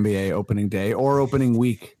the NBA opening day or opening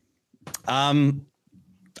week?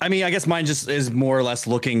 I mean, I guess mine just is more or less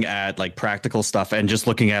looking at like practical stuff and just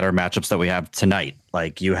looking at our matchups that we have tonight.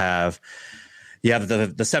 Like you have the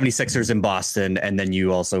 76ers in Boston, and then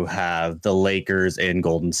you also have the Lakers in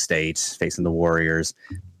Golden State facing the Warriors.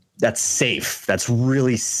 That's safe. That's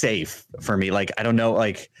really safe for me. Like, I don't know,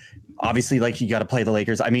 like obviously like you got to play the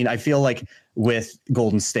Lakers. I mean, I feel like with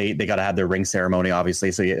Golden State, they got to have their ring ceremony,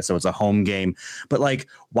 obviously. So it's a home game. But like,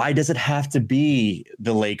 why does it have to be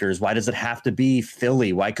the Lakers? Why does it have to be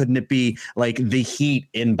Philly? Why couldn't it be like the Heat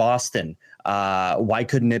in Boston? Why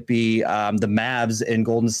couldn't it be the Mavs in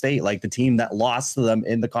Golden State, like the team that lost to them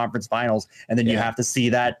in the conference finals? And then you have to see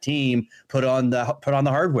that team put on the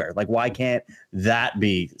hardware. Like, why can't that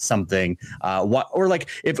be something? Or like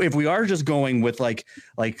if we are just going with like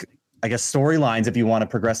I guess storylines, if you want to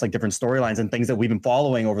progress like different storylines and things that we've been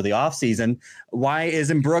following over the offseason, why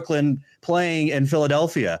isn't Brooklyn playing in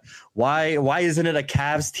Philadelphia? Why isn't it a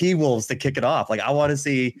Cavs T-Wolves to kick it off? Like, I want to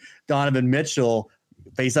see Donovan Mitchell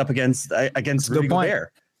face up against Rudy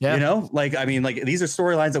Gobert. Yeah. Like, I mean, like these are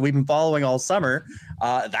storylines that we've been following all summer.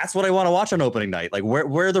 That's what I want to watch on opening night. Like,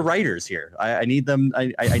 where are the writers here? I need them.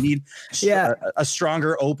 I need a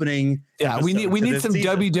stronger opening. Yeah, we need some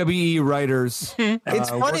season. WWE writers. It's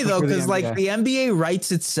funny though, because like the NBA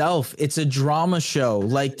writes itself. It's a drama show.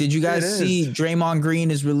 Like, did you guys see Draymond Green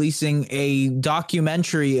is releasing a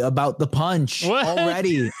documentary about the punch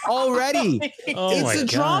already? It's a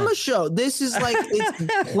drama show. This is like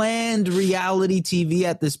it's planned reality TV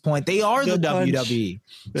at this point. They are the WWE.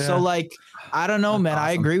 Yeah. So like, I don't know, man. Awesome.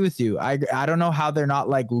 I agree with you. I don't know how they're not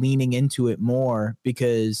like leaning into it more,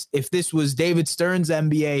 because if this was David Stern's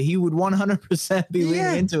NBA, he would 100% be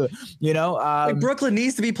leaning into it. Like Brooklyn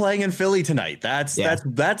needs to be playing in Philly tonight. That's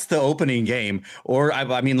the opening game. Or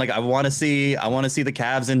I mean, like I want to see the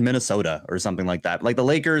Cavs in Minnesota or something like that. Like the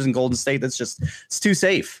Lakers and Golden State. It's too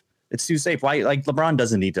safe. It's too safe. Why? Like LeBron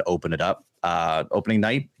doesn't need to open it up. Opening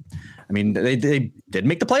night. I mean, they did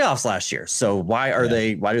make the playoffs last year. So why do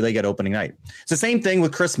they get opening night? It's the same thing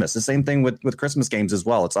with Christmas. The same thing with Christmas games as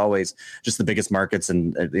well. It's always just the biggest markets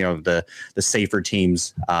and the safer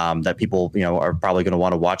teams that people are probably going to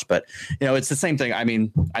want to watch. But it's the same thing. I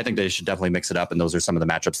mean, I think they should definitely mix it up. And those are some of the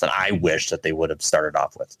matchups that I wish that they would have started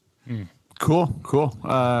off with. Cool.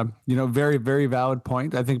 Very, very valid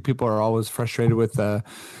point. I think people are always frustrated with the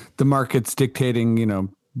markets dictating,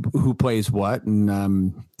 who plays what. And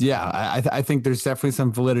I think there's definitely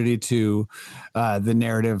some validity to the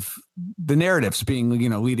narratives being,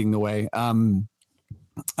 leading the way.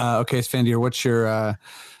 Okay, Svandir, what's your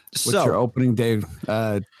opening day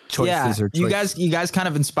choices or choices? You guys kind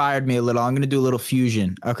of inspired me a little. I'm going to do a little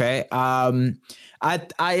fusion. Okay.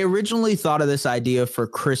 I originally thought of this idea for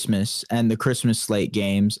Christmas and the Christmas slate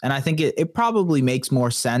games, and I think it probably makes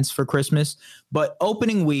more sense for Christmas. But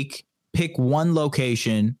opening week, pick one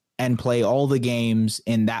location and play all the games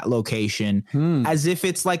in that location as if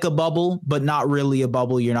it's like a bubble, but not really a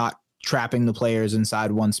bubble. You're not trapping the players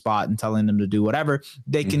inside one spot and telling them to do whatever.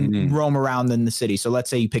 They can roam around in the city. So let's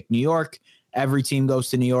say you pick New York. Every team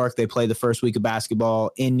goes to New York. They play the first week of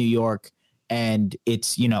basketball in New York, and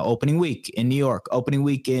it's, opening week in New York, opening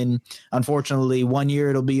week in, unfortunately, one year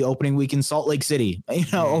it'll be opening week in Salt Lake City,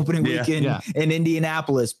 opening week in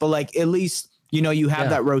Indianapolis. But like, at least, you have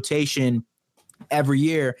that rotation every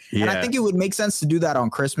year. Yeah. And I think it would make sense to do that on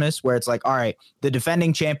Christmas, where it's like, all right, the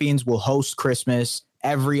defending champions will host Christmas.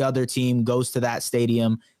 Every other team goes to that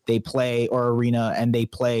stadium, they play, or arena, and they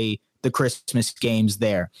play the Christmas games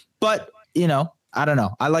there. But, I don't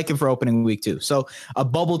know. I like it for opening week too. So a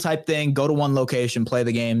bubble type thing, go to one location, play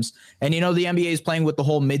the games. And, the NBA is playing with the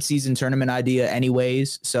whole midseason tournament idea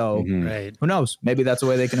anyways. So who knows? Maybe that's a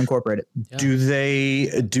way they can incorporate it. Yeah.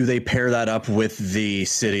 Do they pair that up with the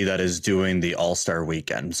city that is doing the All-Star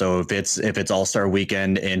weekend? So if it's All-Star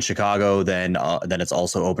weekend in Chicago, then it's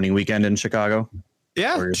also opening weekend in Chicago?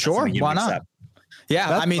 Yeah, sure. Why not? Accept? Yeah,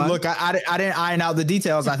 that's fun. Look, I didn't iron out the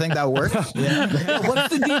details. I think that works. Yeah.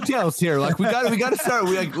 What's the details here? Like, we got to start.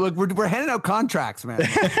 We're handing out contracts, man.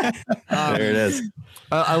 There it is.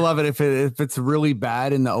 I love it. If it's really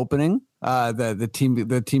bad in the opening,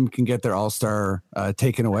 the team can get their all-star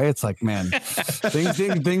taken away. It's like, man,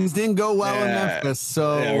 things didn't go well in Memphis.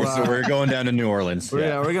 So we're going down to New Orleans.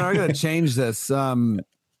 We're gonna change this.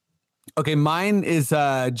 Okay, mine is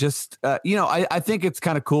I think it's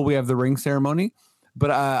kind of cool. We have the ring ceremony. But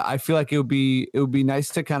I feel like it would be nice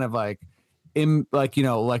to kind of let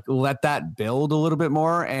that build a little bit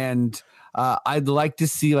more. And I'd like to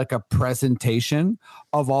see like a presentation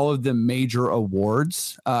of all of the major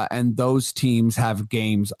awards, and those teams have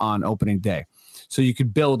games on opening day. So you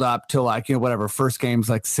could build up to whatever, first game's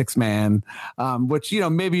like 6-man, which,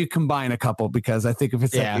 maybe you combine a couple, because I think if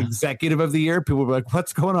it's like executive of the year, people will be like,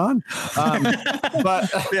 what's going on?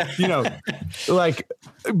 But, like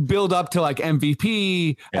build up to like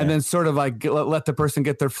MVP and then sort of like let the person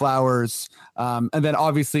get their flowers. And then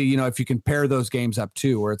obviously, if you can pair those games up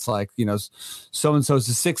too, where it's like, so-and-so's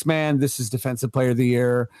a 6-man, this is defensive player of the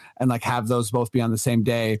year, and like have those both be on the same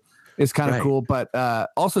day is kind of cool. But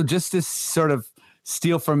also just this sort of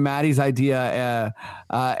steal from Maddie's idea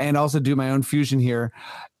and also do my own fusion here.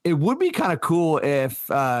 It would be kind of cool if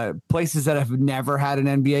places that have never had an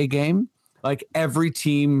NBA game, like every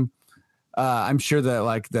team, I'm sure that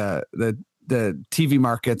like the TV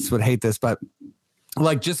markets would hate this, but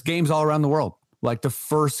like just games all around the world. Like the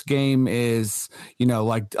first game is,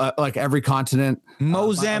 like every continent.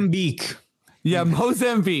 Mozambique. Yeah,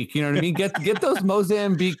 Mozambique. You know what I mean? Get those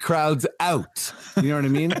Mozambique crowds out. You know what I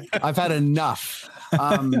mean? I've had enough.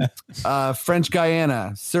 French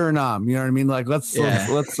Guyana, Suriname. You know what I mean? Like let's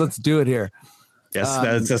do it here. Yes,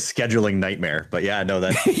 that's a scheduling nightmare. But yeah, no,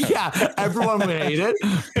 that yeah, everyone would hate it.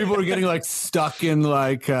 People are getting like stuck in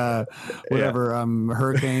like hurricanes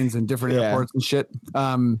and different airports and shit.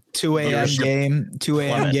 2 a.m. game.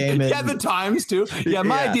 Yeah, the times too. Yeah,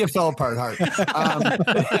 my idea fell apart hard.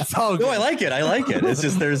 It's all good. No, I like it. It's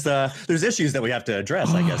just there's issues that we have to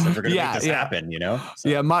address, I guess, if we're gonna make this happen, So.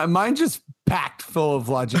 Yeah, mine just packed full of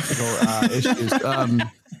logistical issues.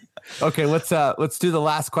 Okay, let's do the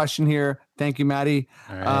last question here. Thank you, Maddie.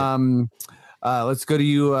 All right. Let's go to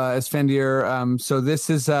you, Esfandir. So this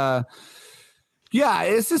is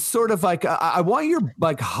this is sort of like I want your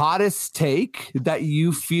like hottest take that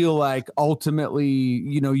you feel like ultimately,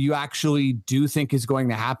 you actually do think is going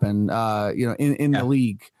to happen, in the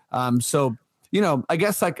league. So I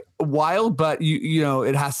guess like wild, but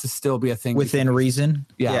it has to still be a thing within reason.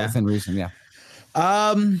 Yeah, within reason. Yeah.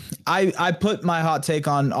 I put my hot take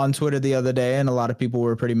on Twitter the other day, and a lot of people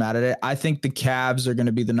were pretty mad at it. I think the Cavs are going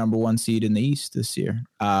to be the number 1 seed in the East this year.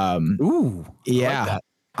 Ooh, yeah.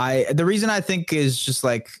 The reason I think is just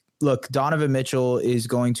like, look, Donovan Mitchell is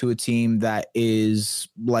going to a team that is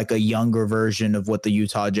like a younger version of what the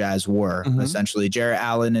Utah Jazz were, essentially. Jarrett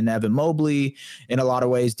Allen and Evan Mobley, in a lot of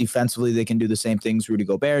ways, defensively, they can do the same things Rudy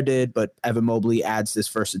Gobert did, but Evan Mobley adds this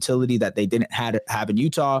versatility that they didn't have in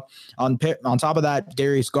Utah. On top of that,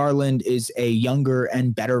 Darius Garland is a younger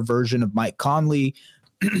and better version of Mike Conley.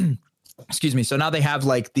 Excuse me. So now they have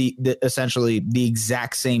like the essentially the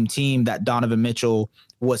exact same team that Donovan Mitchell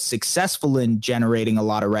was successful in generating a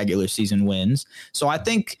lot of regular season wins. So I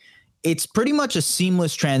think it's pretty much a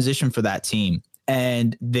seamless transition for that team.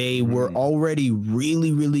 And they were already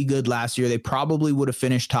really, really good last year. They probably would have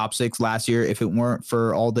finished top 6 last year if it weren't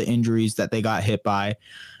for all the injuries that they got hit by.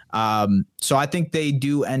 So I think they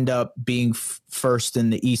do end up being first in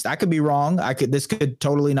the East. I could be wrong. This could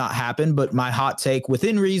totally not happen, but my hot take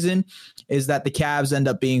within reason is that the Cavs end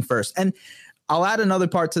up being first. And I'll add another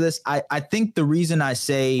part to this. I think the reason I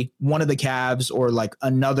say one of the Cavs or like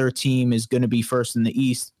another team is going to be first in the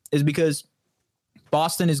East is because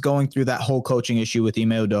Boston is going through that whole coaching issue with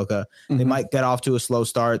Ime Udoka. They might get off to a slow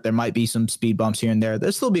start. There might be some speed bumps here and there.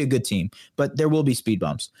 There'll still be a good team, but there will be speed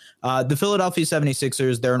bumps. The Philadelphia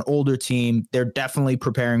 76ers, they're an older team. They're definitely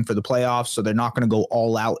preparing for the playoffs, so they're not going to go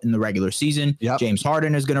all out in the regular season. Yep. James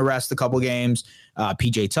Harden is going to rest a couple games.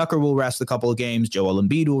 PJ Tucker will rest a couple of games. Joel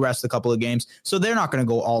Embiid will rest a couple of games. So they're not going to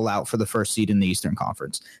go all out for the first seed in the Eastern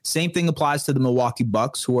Conference. Same thing applies to the Milwaukee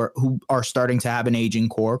Bucks, who are starting to have an aging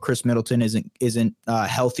core. Chris Middleton isn't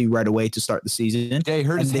healthy right away to start the season. Yeah, he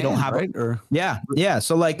hurt his hand, don't have right? Yeah.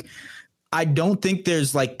 So like, I don't think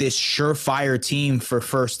there's like this surefire team for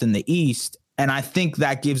first in the East. And I think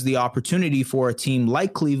that gives the opportunity for a team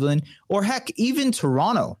like Cleveland or heck, even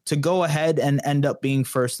Toronto to go ahead and end up being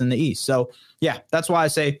first in the East. So yeah, that's why I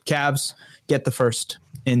say Cavs get the first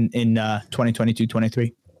in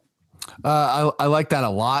 2022-23. I like that a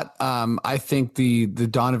lot. I think the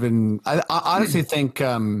Donovan, I honestly think,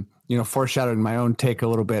 foreshadowing my own take a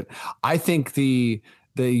little bit, I think the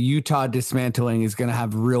Utah dismantling is going to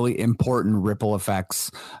have really important ripple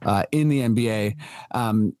effects in the NBA.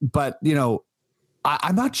 But,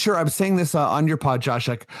 I'm not sure. I'm saying this on your pod, Josh,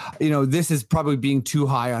 this is probably being too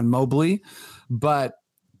high on Mobley, but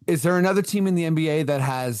is there another team in the NBA that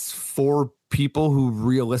has 4 people who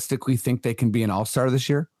realistically think they can be an all-star this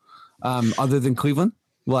year other than Cleveland?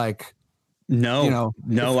 No.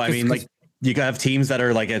 You could have teams that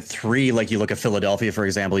are like at 3, like you look at Philadelphia, for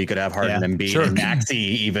example, you could have Harden and Embiid and Maxey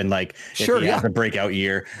even like if he has a breakout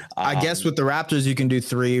year. I guess with the Raptors, you can do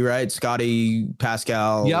 3, right? Scotty,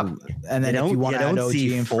 Pascal. Yep. And then if you want to add OG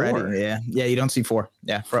and Freddie. Yeah, you don't see 4.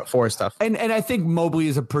 Yeah, 4 is tough. And I think Mobley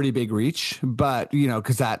is a pretty big reach, but,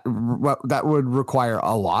 because that would require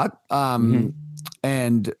a lot.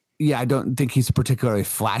 And yeah, I don't think he's a particularly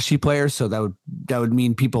flashy player, so that would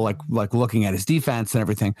mean people like looking at his defense and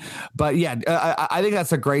everything. But yeah, I think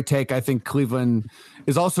that's a great take. I think Cleveland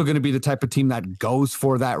is also going to be the type of team that goes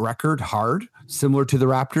for that record hard, similar to the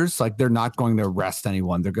Raptors. Like they're not going to rest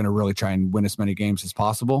anyone. They're going to really try and win as many games as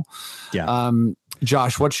possible. Yeah.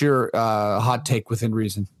 Josh, what's your hot take within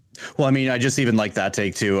reason? Well, I mean, I just even like that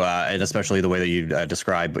take too, and especially the way that you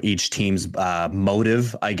describe each team's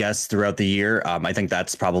motive, I guess, throughout the year. I think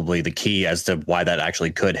that's probably the key as to why that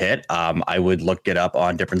actually could hit. I would look it up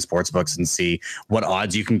on different sports books and see what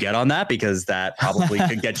odds you can get on that, because that probably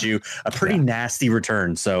could get you a pretty nasty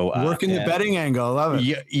return. So working the betting angle, I love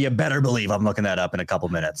it. You better believe I'm looking that up in a couple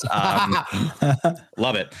minutes.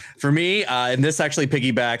 Love it. For me, and this actually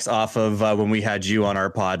piggybacks off of when we had you on our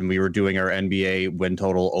pod and we were doing our NBA win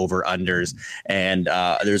total over unders, and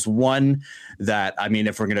there's one that, I mean,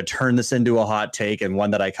 if we're going to turn this into a hot take, and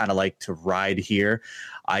one that I kind of like to ride here,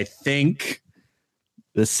 I think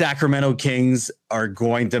the Sacramento Kings are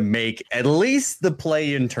going to make at least the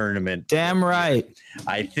play-in tournament. Damn right.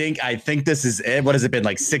 I think this is it. What has it been,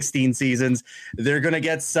 like 16 seasons? They're going to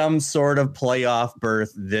get some sort of playoff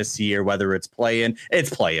berth this year, whether it's play-in. It's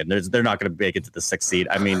play-in. They're not going to make it to the 6th seed.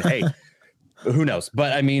 I mean, hey, who knows?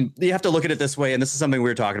 But I mean, you have to look at it this way. And this is something we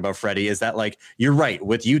were talking about, Freddie, is that like, you're right.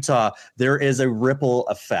 With Utah, there is a ripple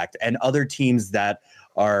effect, and other teams that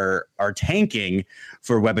are tanking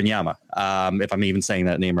for Wembanyama, if I'm even saying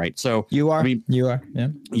that name right. So you are. Yeah.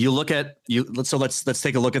 You look at so let's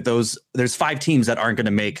take a look at those. There's 5 teams that aren't going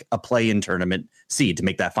to make a play-in tournament seed to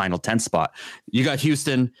make that final 10th spot. You got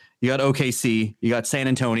Houston, you got OKC, you got San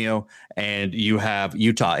Antonio, and you have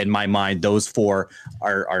Utah. In my mind, those 4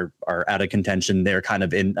 are out of contention. They're kind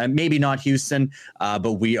of in, maybe not Houston,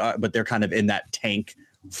 but they're kind of in that tank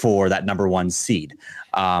for that number 1 seed.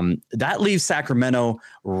 That leaves Sacramento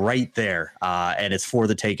right there, and it's for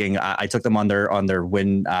the taking. I took them on their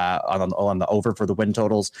win on the over for the win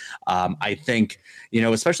totals. I think,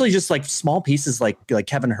 especially just like small pieces like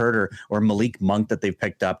Kevin Huerter or Malik Monk that they've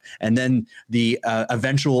picked up, and then the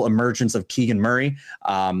eventual emergence of Keegan Murray.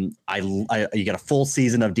 You get a full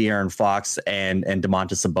season of De'Aaron Fox and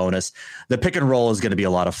Domantas Sabonis. The pick and roll is going to be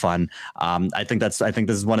a lot of fun. I think this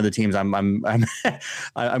is one of the teams I'm going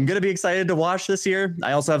to be excited to watch this year.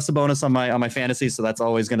 I also have Sabonis on my fantasy, so that's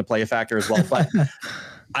always going to play a factor as well. But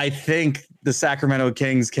I think the Sacramento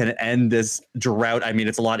Kings can end this drought. I mean,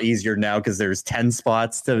 it's a lot easier now because there's 10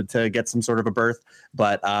 spots to get some sort of a berth.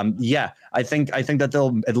 But yeah, I think that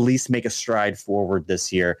they'll at least make a stride forward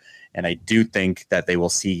this year. And I do think that they will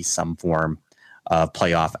see some form of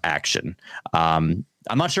playoff action.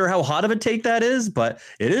 I'm not sure how hot of a take that is, but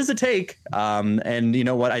it is a take. And you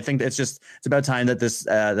know what? I think it's about time that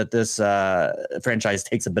this franchise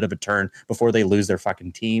takes a bit of a turn before they lose their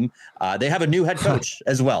fucking team. They have a new head coach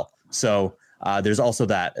as well, so there's also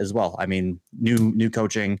that as well. I mean, new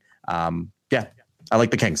coaching. Yeah, I like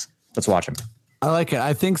the Kings. Let's watch them. I like it.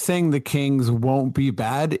 I think saying the Kings won't be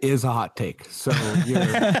bad is a hot take. So you're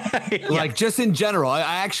like, just in general, I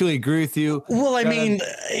actually agree with you. Well, I mean,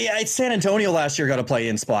 San Antonio last year got a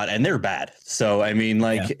play-in spot and they're bad. So, I mean,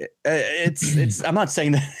 like it's, I'm not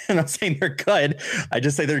saying they're good. I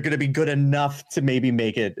just say they're going to be good enough to maybe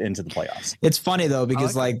make it into the playoffs. It's funny though,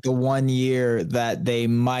 because like the one year that they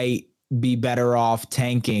might be better off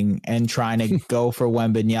tanking and trying to go for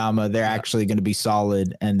Wembanyama, they're actually going to be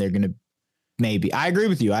solid and they're going to, maybe. I agree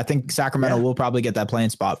with you. I think Sacramento will probably get that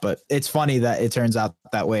playing spot, but it's funny that it turns out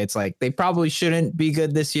that way. It's like they probably shouldn't be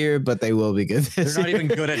good this year, but they will be good this year. They're not even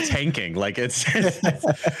good at tanking. Like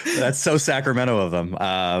that's so Sacramento of them.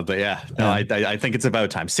 But yeah, no, I think it's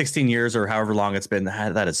about time. 16 years or however long it's been.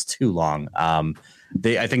 That is too long.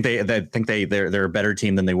 I think they're a better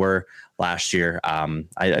team than they were last year.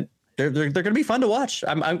 They're going to be fun to watch.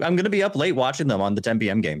 I'm going to be up late watching them on the 10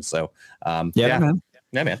 p.m. games. So man.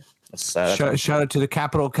 Shout out to the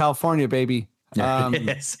capital of California, baby.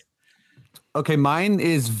 Yes. Okay, mine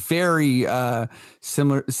is very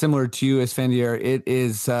similar to you, Esfandier. It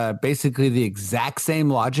is basically the exact same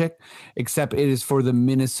logic, except it is for the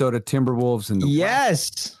Minnesota Timberwolves in the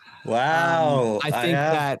West. Wow.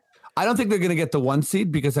 I don't think they're going to get the 1 seed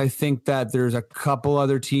because I think that there's a couple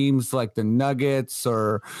other teams like the Nuggets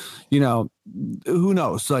or, who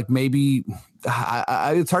knows? Like maybe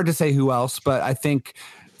it's hard to say who else, but I think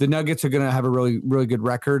the Nuggets are going to have a really, really good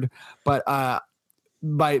record. But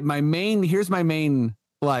here's my main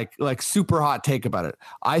like super hot take about it.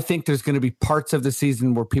 I think there's going to be parts of the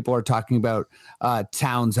season where people are talking about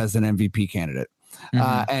Towns as an MVP candidate.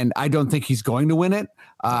 And I don't think he's going to win it.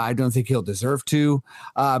 I don't think he'll deserve to.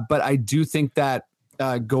 But I do think that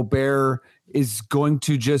Gobert is going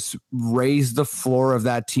to just raise the floor of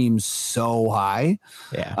that team so high.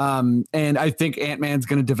 Yeah. And I think Ant-Man's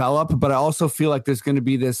going to develop, but I also feel like there's going to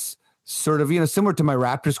be this sort of, similar to my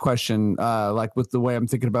Raptors question, like with the way I'm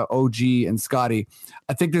thinking about OG and Scotty,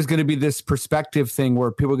 I think there's going to be this perspective thing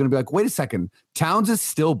where people are going to be like, wait a second, Towns is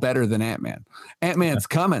still better than Ant-Man. Ant-Man's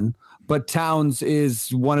coming, but Towns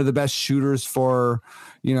is one of the best shooters for,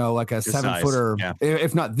 like a 7-footer,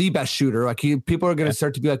 if not the best shooter. Like people are going to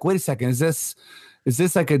start to be like, wait a second, is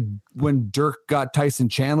this like when Dirk got Tyson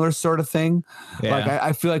Chandler sort of thing? Yeah. Like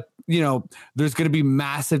I feel like, there's going to be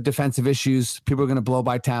massive defensive issues. People are going to blow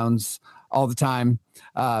by Towns all the time.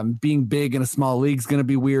 Being big in a small league is going to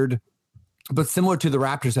be weird. But similar to the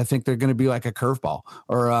Raptors, I think they're going to be like a curveball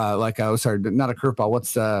or not a curveball.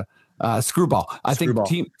 What's screwball? I think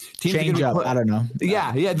teams change up. I don't know.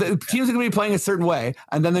 Yeah. The teams are going to be playing a certain way,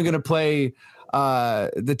 and then they're going to play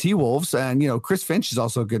the T-Wolves, and Chris Finch is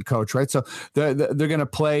also a good coach, right? So they're going to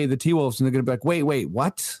play the T-Wolves, and they're going to be like, wait,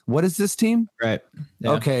 what is this team? Right.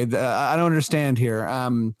 Yeah. Okay, I don't understand here.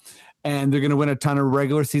 And they're going to win a ton of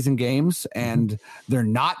regular season games, and they're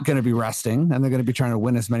not going to be resting, and they're going to be trying to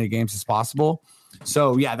win as many games as possible.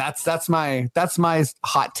 So yeah, that's my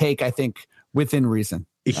hot take. I think within reason.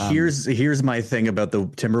 Here's my thing about the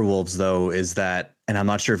Timberwolves though, is that, and I'm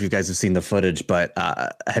not sure if you guys have seen the footage, but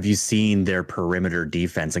have you seen their perimeter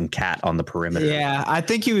defense and Cat on the perimeter? Yeah, I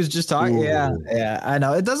think he was just talking. Ooh. Yeah, I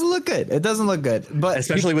know. It doesn't look good. But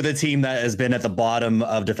especially with a team that has been at the bottom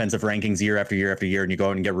of defensive rankings year after year after year, and you go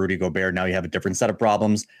out and get Rudy Gobert. Now you have a different set of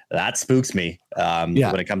problems. That spooks me when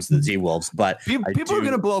it comes to the T-Wolves. But people are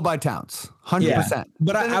going to blow by Towns, 100%. Yeah.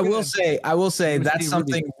 But I will say that's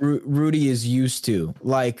something Rudy is used to.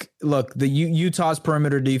 Like, look, the Utah's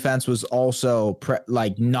perimeter defense was also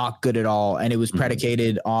not good at all, and it was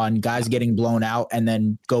predicated on guys getting blown out and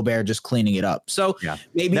then Gobert just cleaning it up. So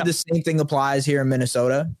maybe the same thing applies here in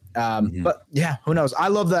Minnesota. But yeah, who knows? I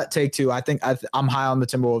love that take too. I think I'm high on the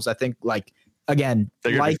Timberwolves. I think again,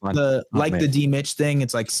 the D Mitch thing,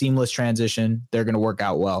 it's like seamless transition. They're going to work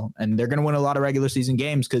out well, and they're going to win a lot of regular season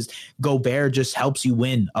games because Gobert just helps you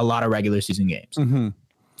win a lot of regular season games. Mm-hmm.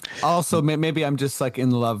 Also, maybe I'm just in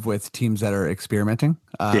love with teams that are experimenting.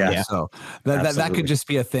 So that could just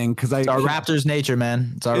be a thing because it's our Raptors nature,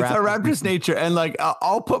 man. It's our Raptors nature, and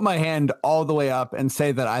I'll put my hand all the way up and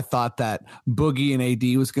say that I thought that Boogie and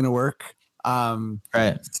AD was going to work.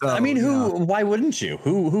 Right. So, I mean, why wouldn't you?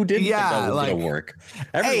 Who didn't think that was going to work?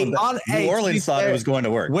 Everyone, New Orleans thought it was going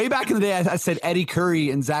to work. Way back in the day, I said Eddie Curry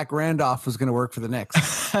and Zach Randolph was going to work for the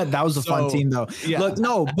Knicks. That was a fun team, though. Yeah. Look,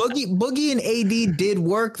 no, Boogie and AD did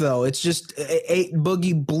work, though. It's just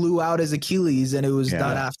Boogie blew out his Achilles, and it was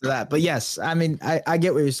done after that. But yes, I mean, I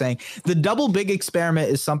get what you're saying. The double big experiment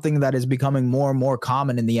is something that is becoming more and more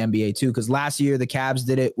common in the NBA, too, because last year the Cavs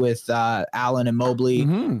did it with Allen and Mobley.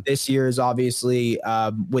 Mm-hmm. This year is obviously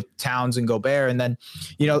with Towns and Gobert, and then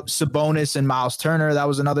Sabonis and Miles Turner. That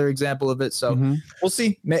was another example of it. So we'll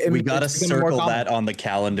see. We got to circle that on the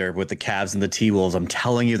calendar with the Cavs and the T-Wolves. I'm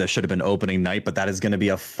telling you, that should have been opening night, but that is going to be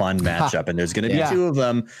a fun matchup, and there's going to be two of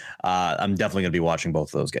them. I'm definitely going to be watching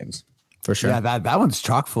both of those games for sure. Yeah, that one's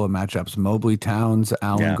chock full of matchups: Mobley, Towns,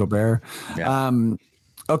 Allen, Gobert. Yeah.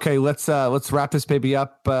 Okay, let's wrap this baby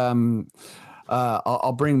up.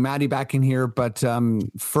 I'll bring Maddie back in here, but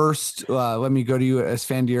first, let me go to you,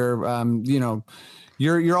 Esfandier.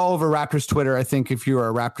 You're all over Raptors Twitter. I think if you're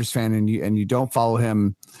a Raptors fan and you don't follow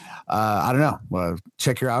him, I don't know. Well,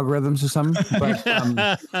 check your algorithms or something. But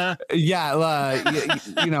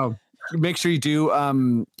make sure you do.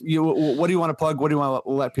 What do you want to plug? What do you want to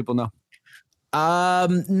let people know?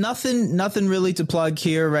 Nothing really to plug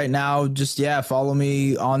here right now. Just follow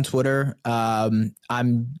me on Twitter. I'm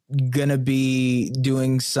gonna be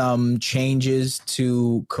doing some changes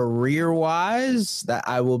to career-wise that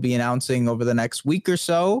I will be announcing over the next week or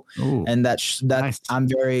so. Ooh, and nice. I'm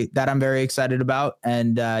very excited about,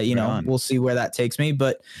 and we'll see where that takes me.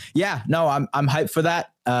 But I'm hyped for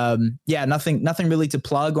that. Nothing really to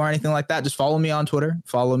plug or anything like that. Just follow me on Twitter,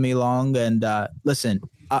 follow me along, and listen.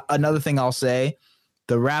 Another thing I'll say,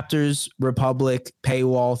 the Raptors Republic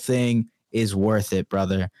paywall thing is worth it,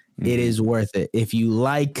 brother. Mm-hmm. It is worth it. If you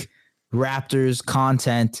like Raptors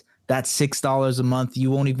content, that's $6 a month.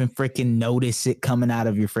 You won't even freaking notice it coming out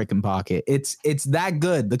of your freaking pocket. It's that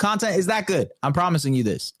good. The content is that good. I'm promising you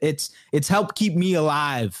this. It's helped keep me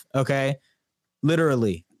alive. Okay.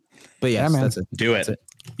 Literally. But yes, that's it. Do it.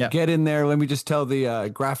 Yeah. Get in there. Let me just tell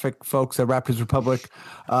the graphic folks at Raptors Republic,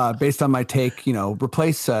 based on my take,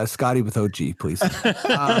 replace Scotty with OG, please.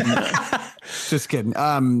 Just kidding.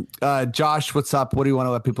 Josh, what's up? What do you want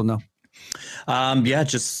to let people know?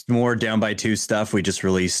 Just more Down by Two stuff. We just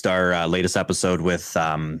released our latest episode with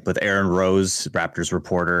Aaron Rose, Raptors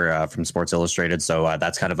reporter from Sports Illustrated. So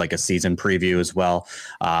that's kind of like a season preview as well.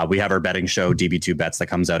 We have our betting show, DB2 Bets, that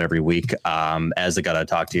comes out every week. As I got to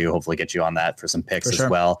talk to you, hopefully get you on that for some picks as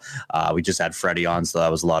well. We just had Freddie on, so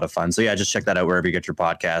that was a lot of fun. So just check that out wherever you get your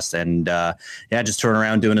podcast, and just turn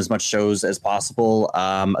around doing as much shows as possible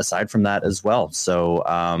aside from that as well.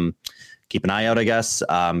 So keep an eye out, I guess.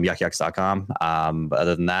 Yuckyucks.com. But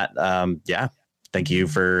other than that, thank you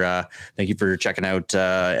for checking out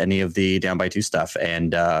any of the Down by Two stuff,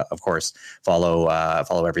 and of course follow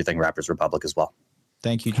everything Raptors Republic as well.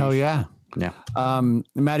 Thank you, Josh. Hell yeah.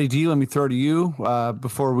 Maddie D, let me throw to you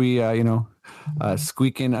before we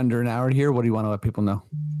squeak in under an hour here. What do you want to let people know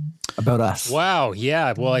about us? Wow.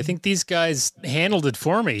 Yeah. Well, I think these guys handled it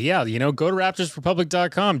for me. Yeah. Go to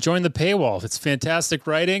raptorsrepublic.com, join the paywall. It's fantastic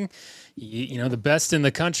writing. The best in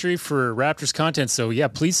the country for Raptors content. So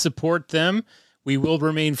please support them. We will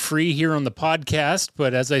remain free here on the podcast,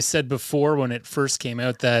 but as I said before, when it first came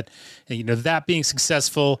out, that that being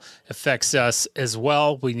successful affects us as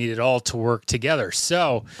well. We need it all to work together.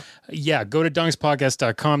 So go to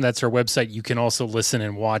dungspodcast.com. That's our website. You can also listen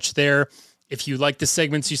and watch there. If you like the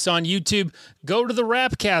segments you saw on YouTube, go to the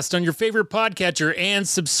Rapcast on your favorite podcatcher and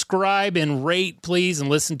subscribe and rate, please, and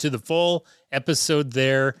listen to the full episode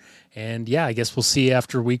there. And I guess we'll see you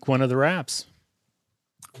after week 1 of the Raps.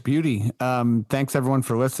 Beauty. Thanks everyone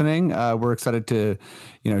for listening. We're excited to,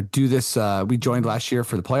 do this. We joined last year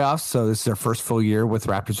for the playoffs, so this is our first full year with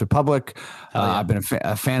Raptors Republic. I've been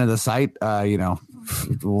a fan of the site,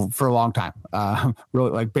 for a long time,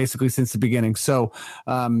 really, like basically since the beginning. So,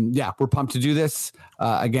 we're pumped to do this.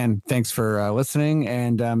 Again, thanks for listening,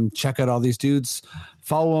 and check out all these dudes.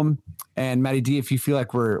 Follow them. And Matty D, if you feel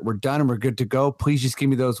like we're done and we're good to go, please just give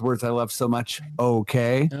me those words I love so much.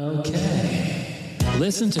 Okay.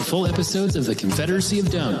 Listen to full episodes of the Confederacy of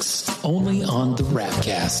Dunks only on the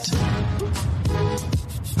Rapcast.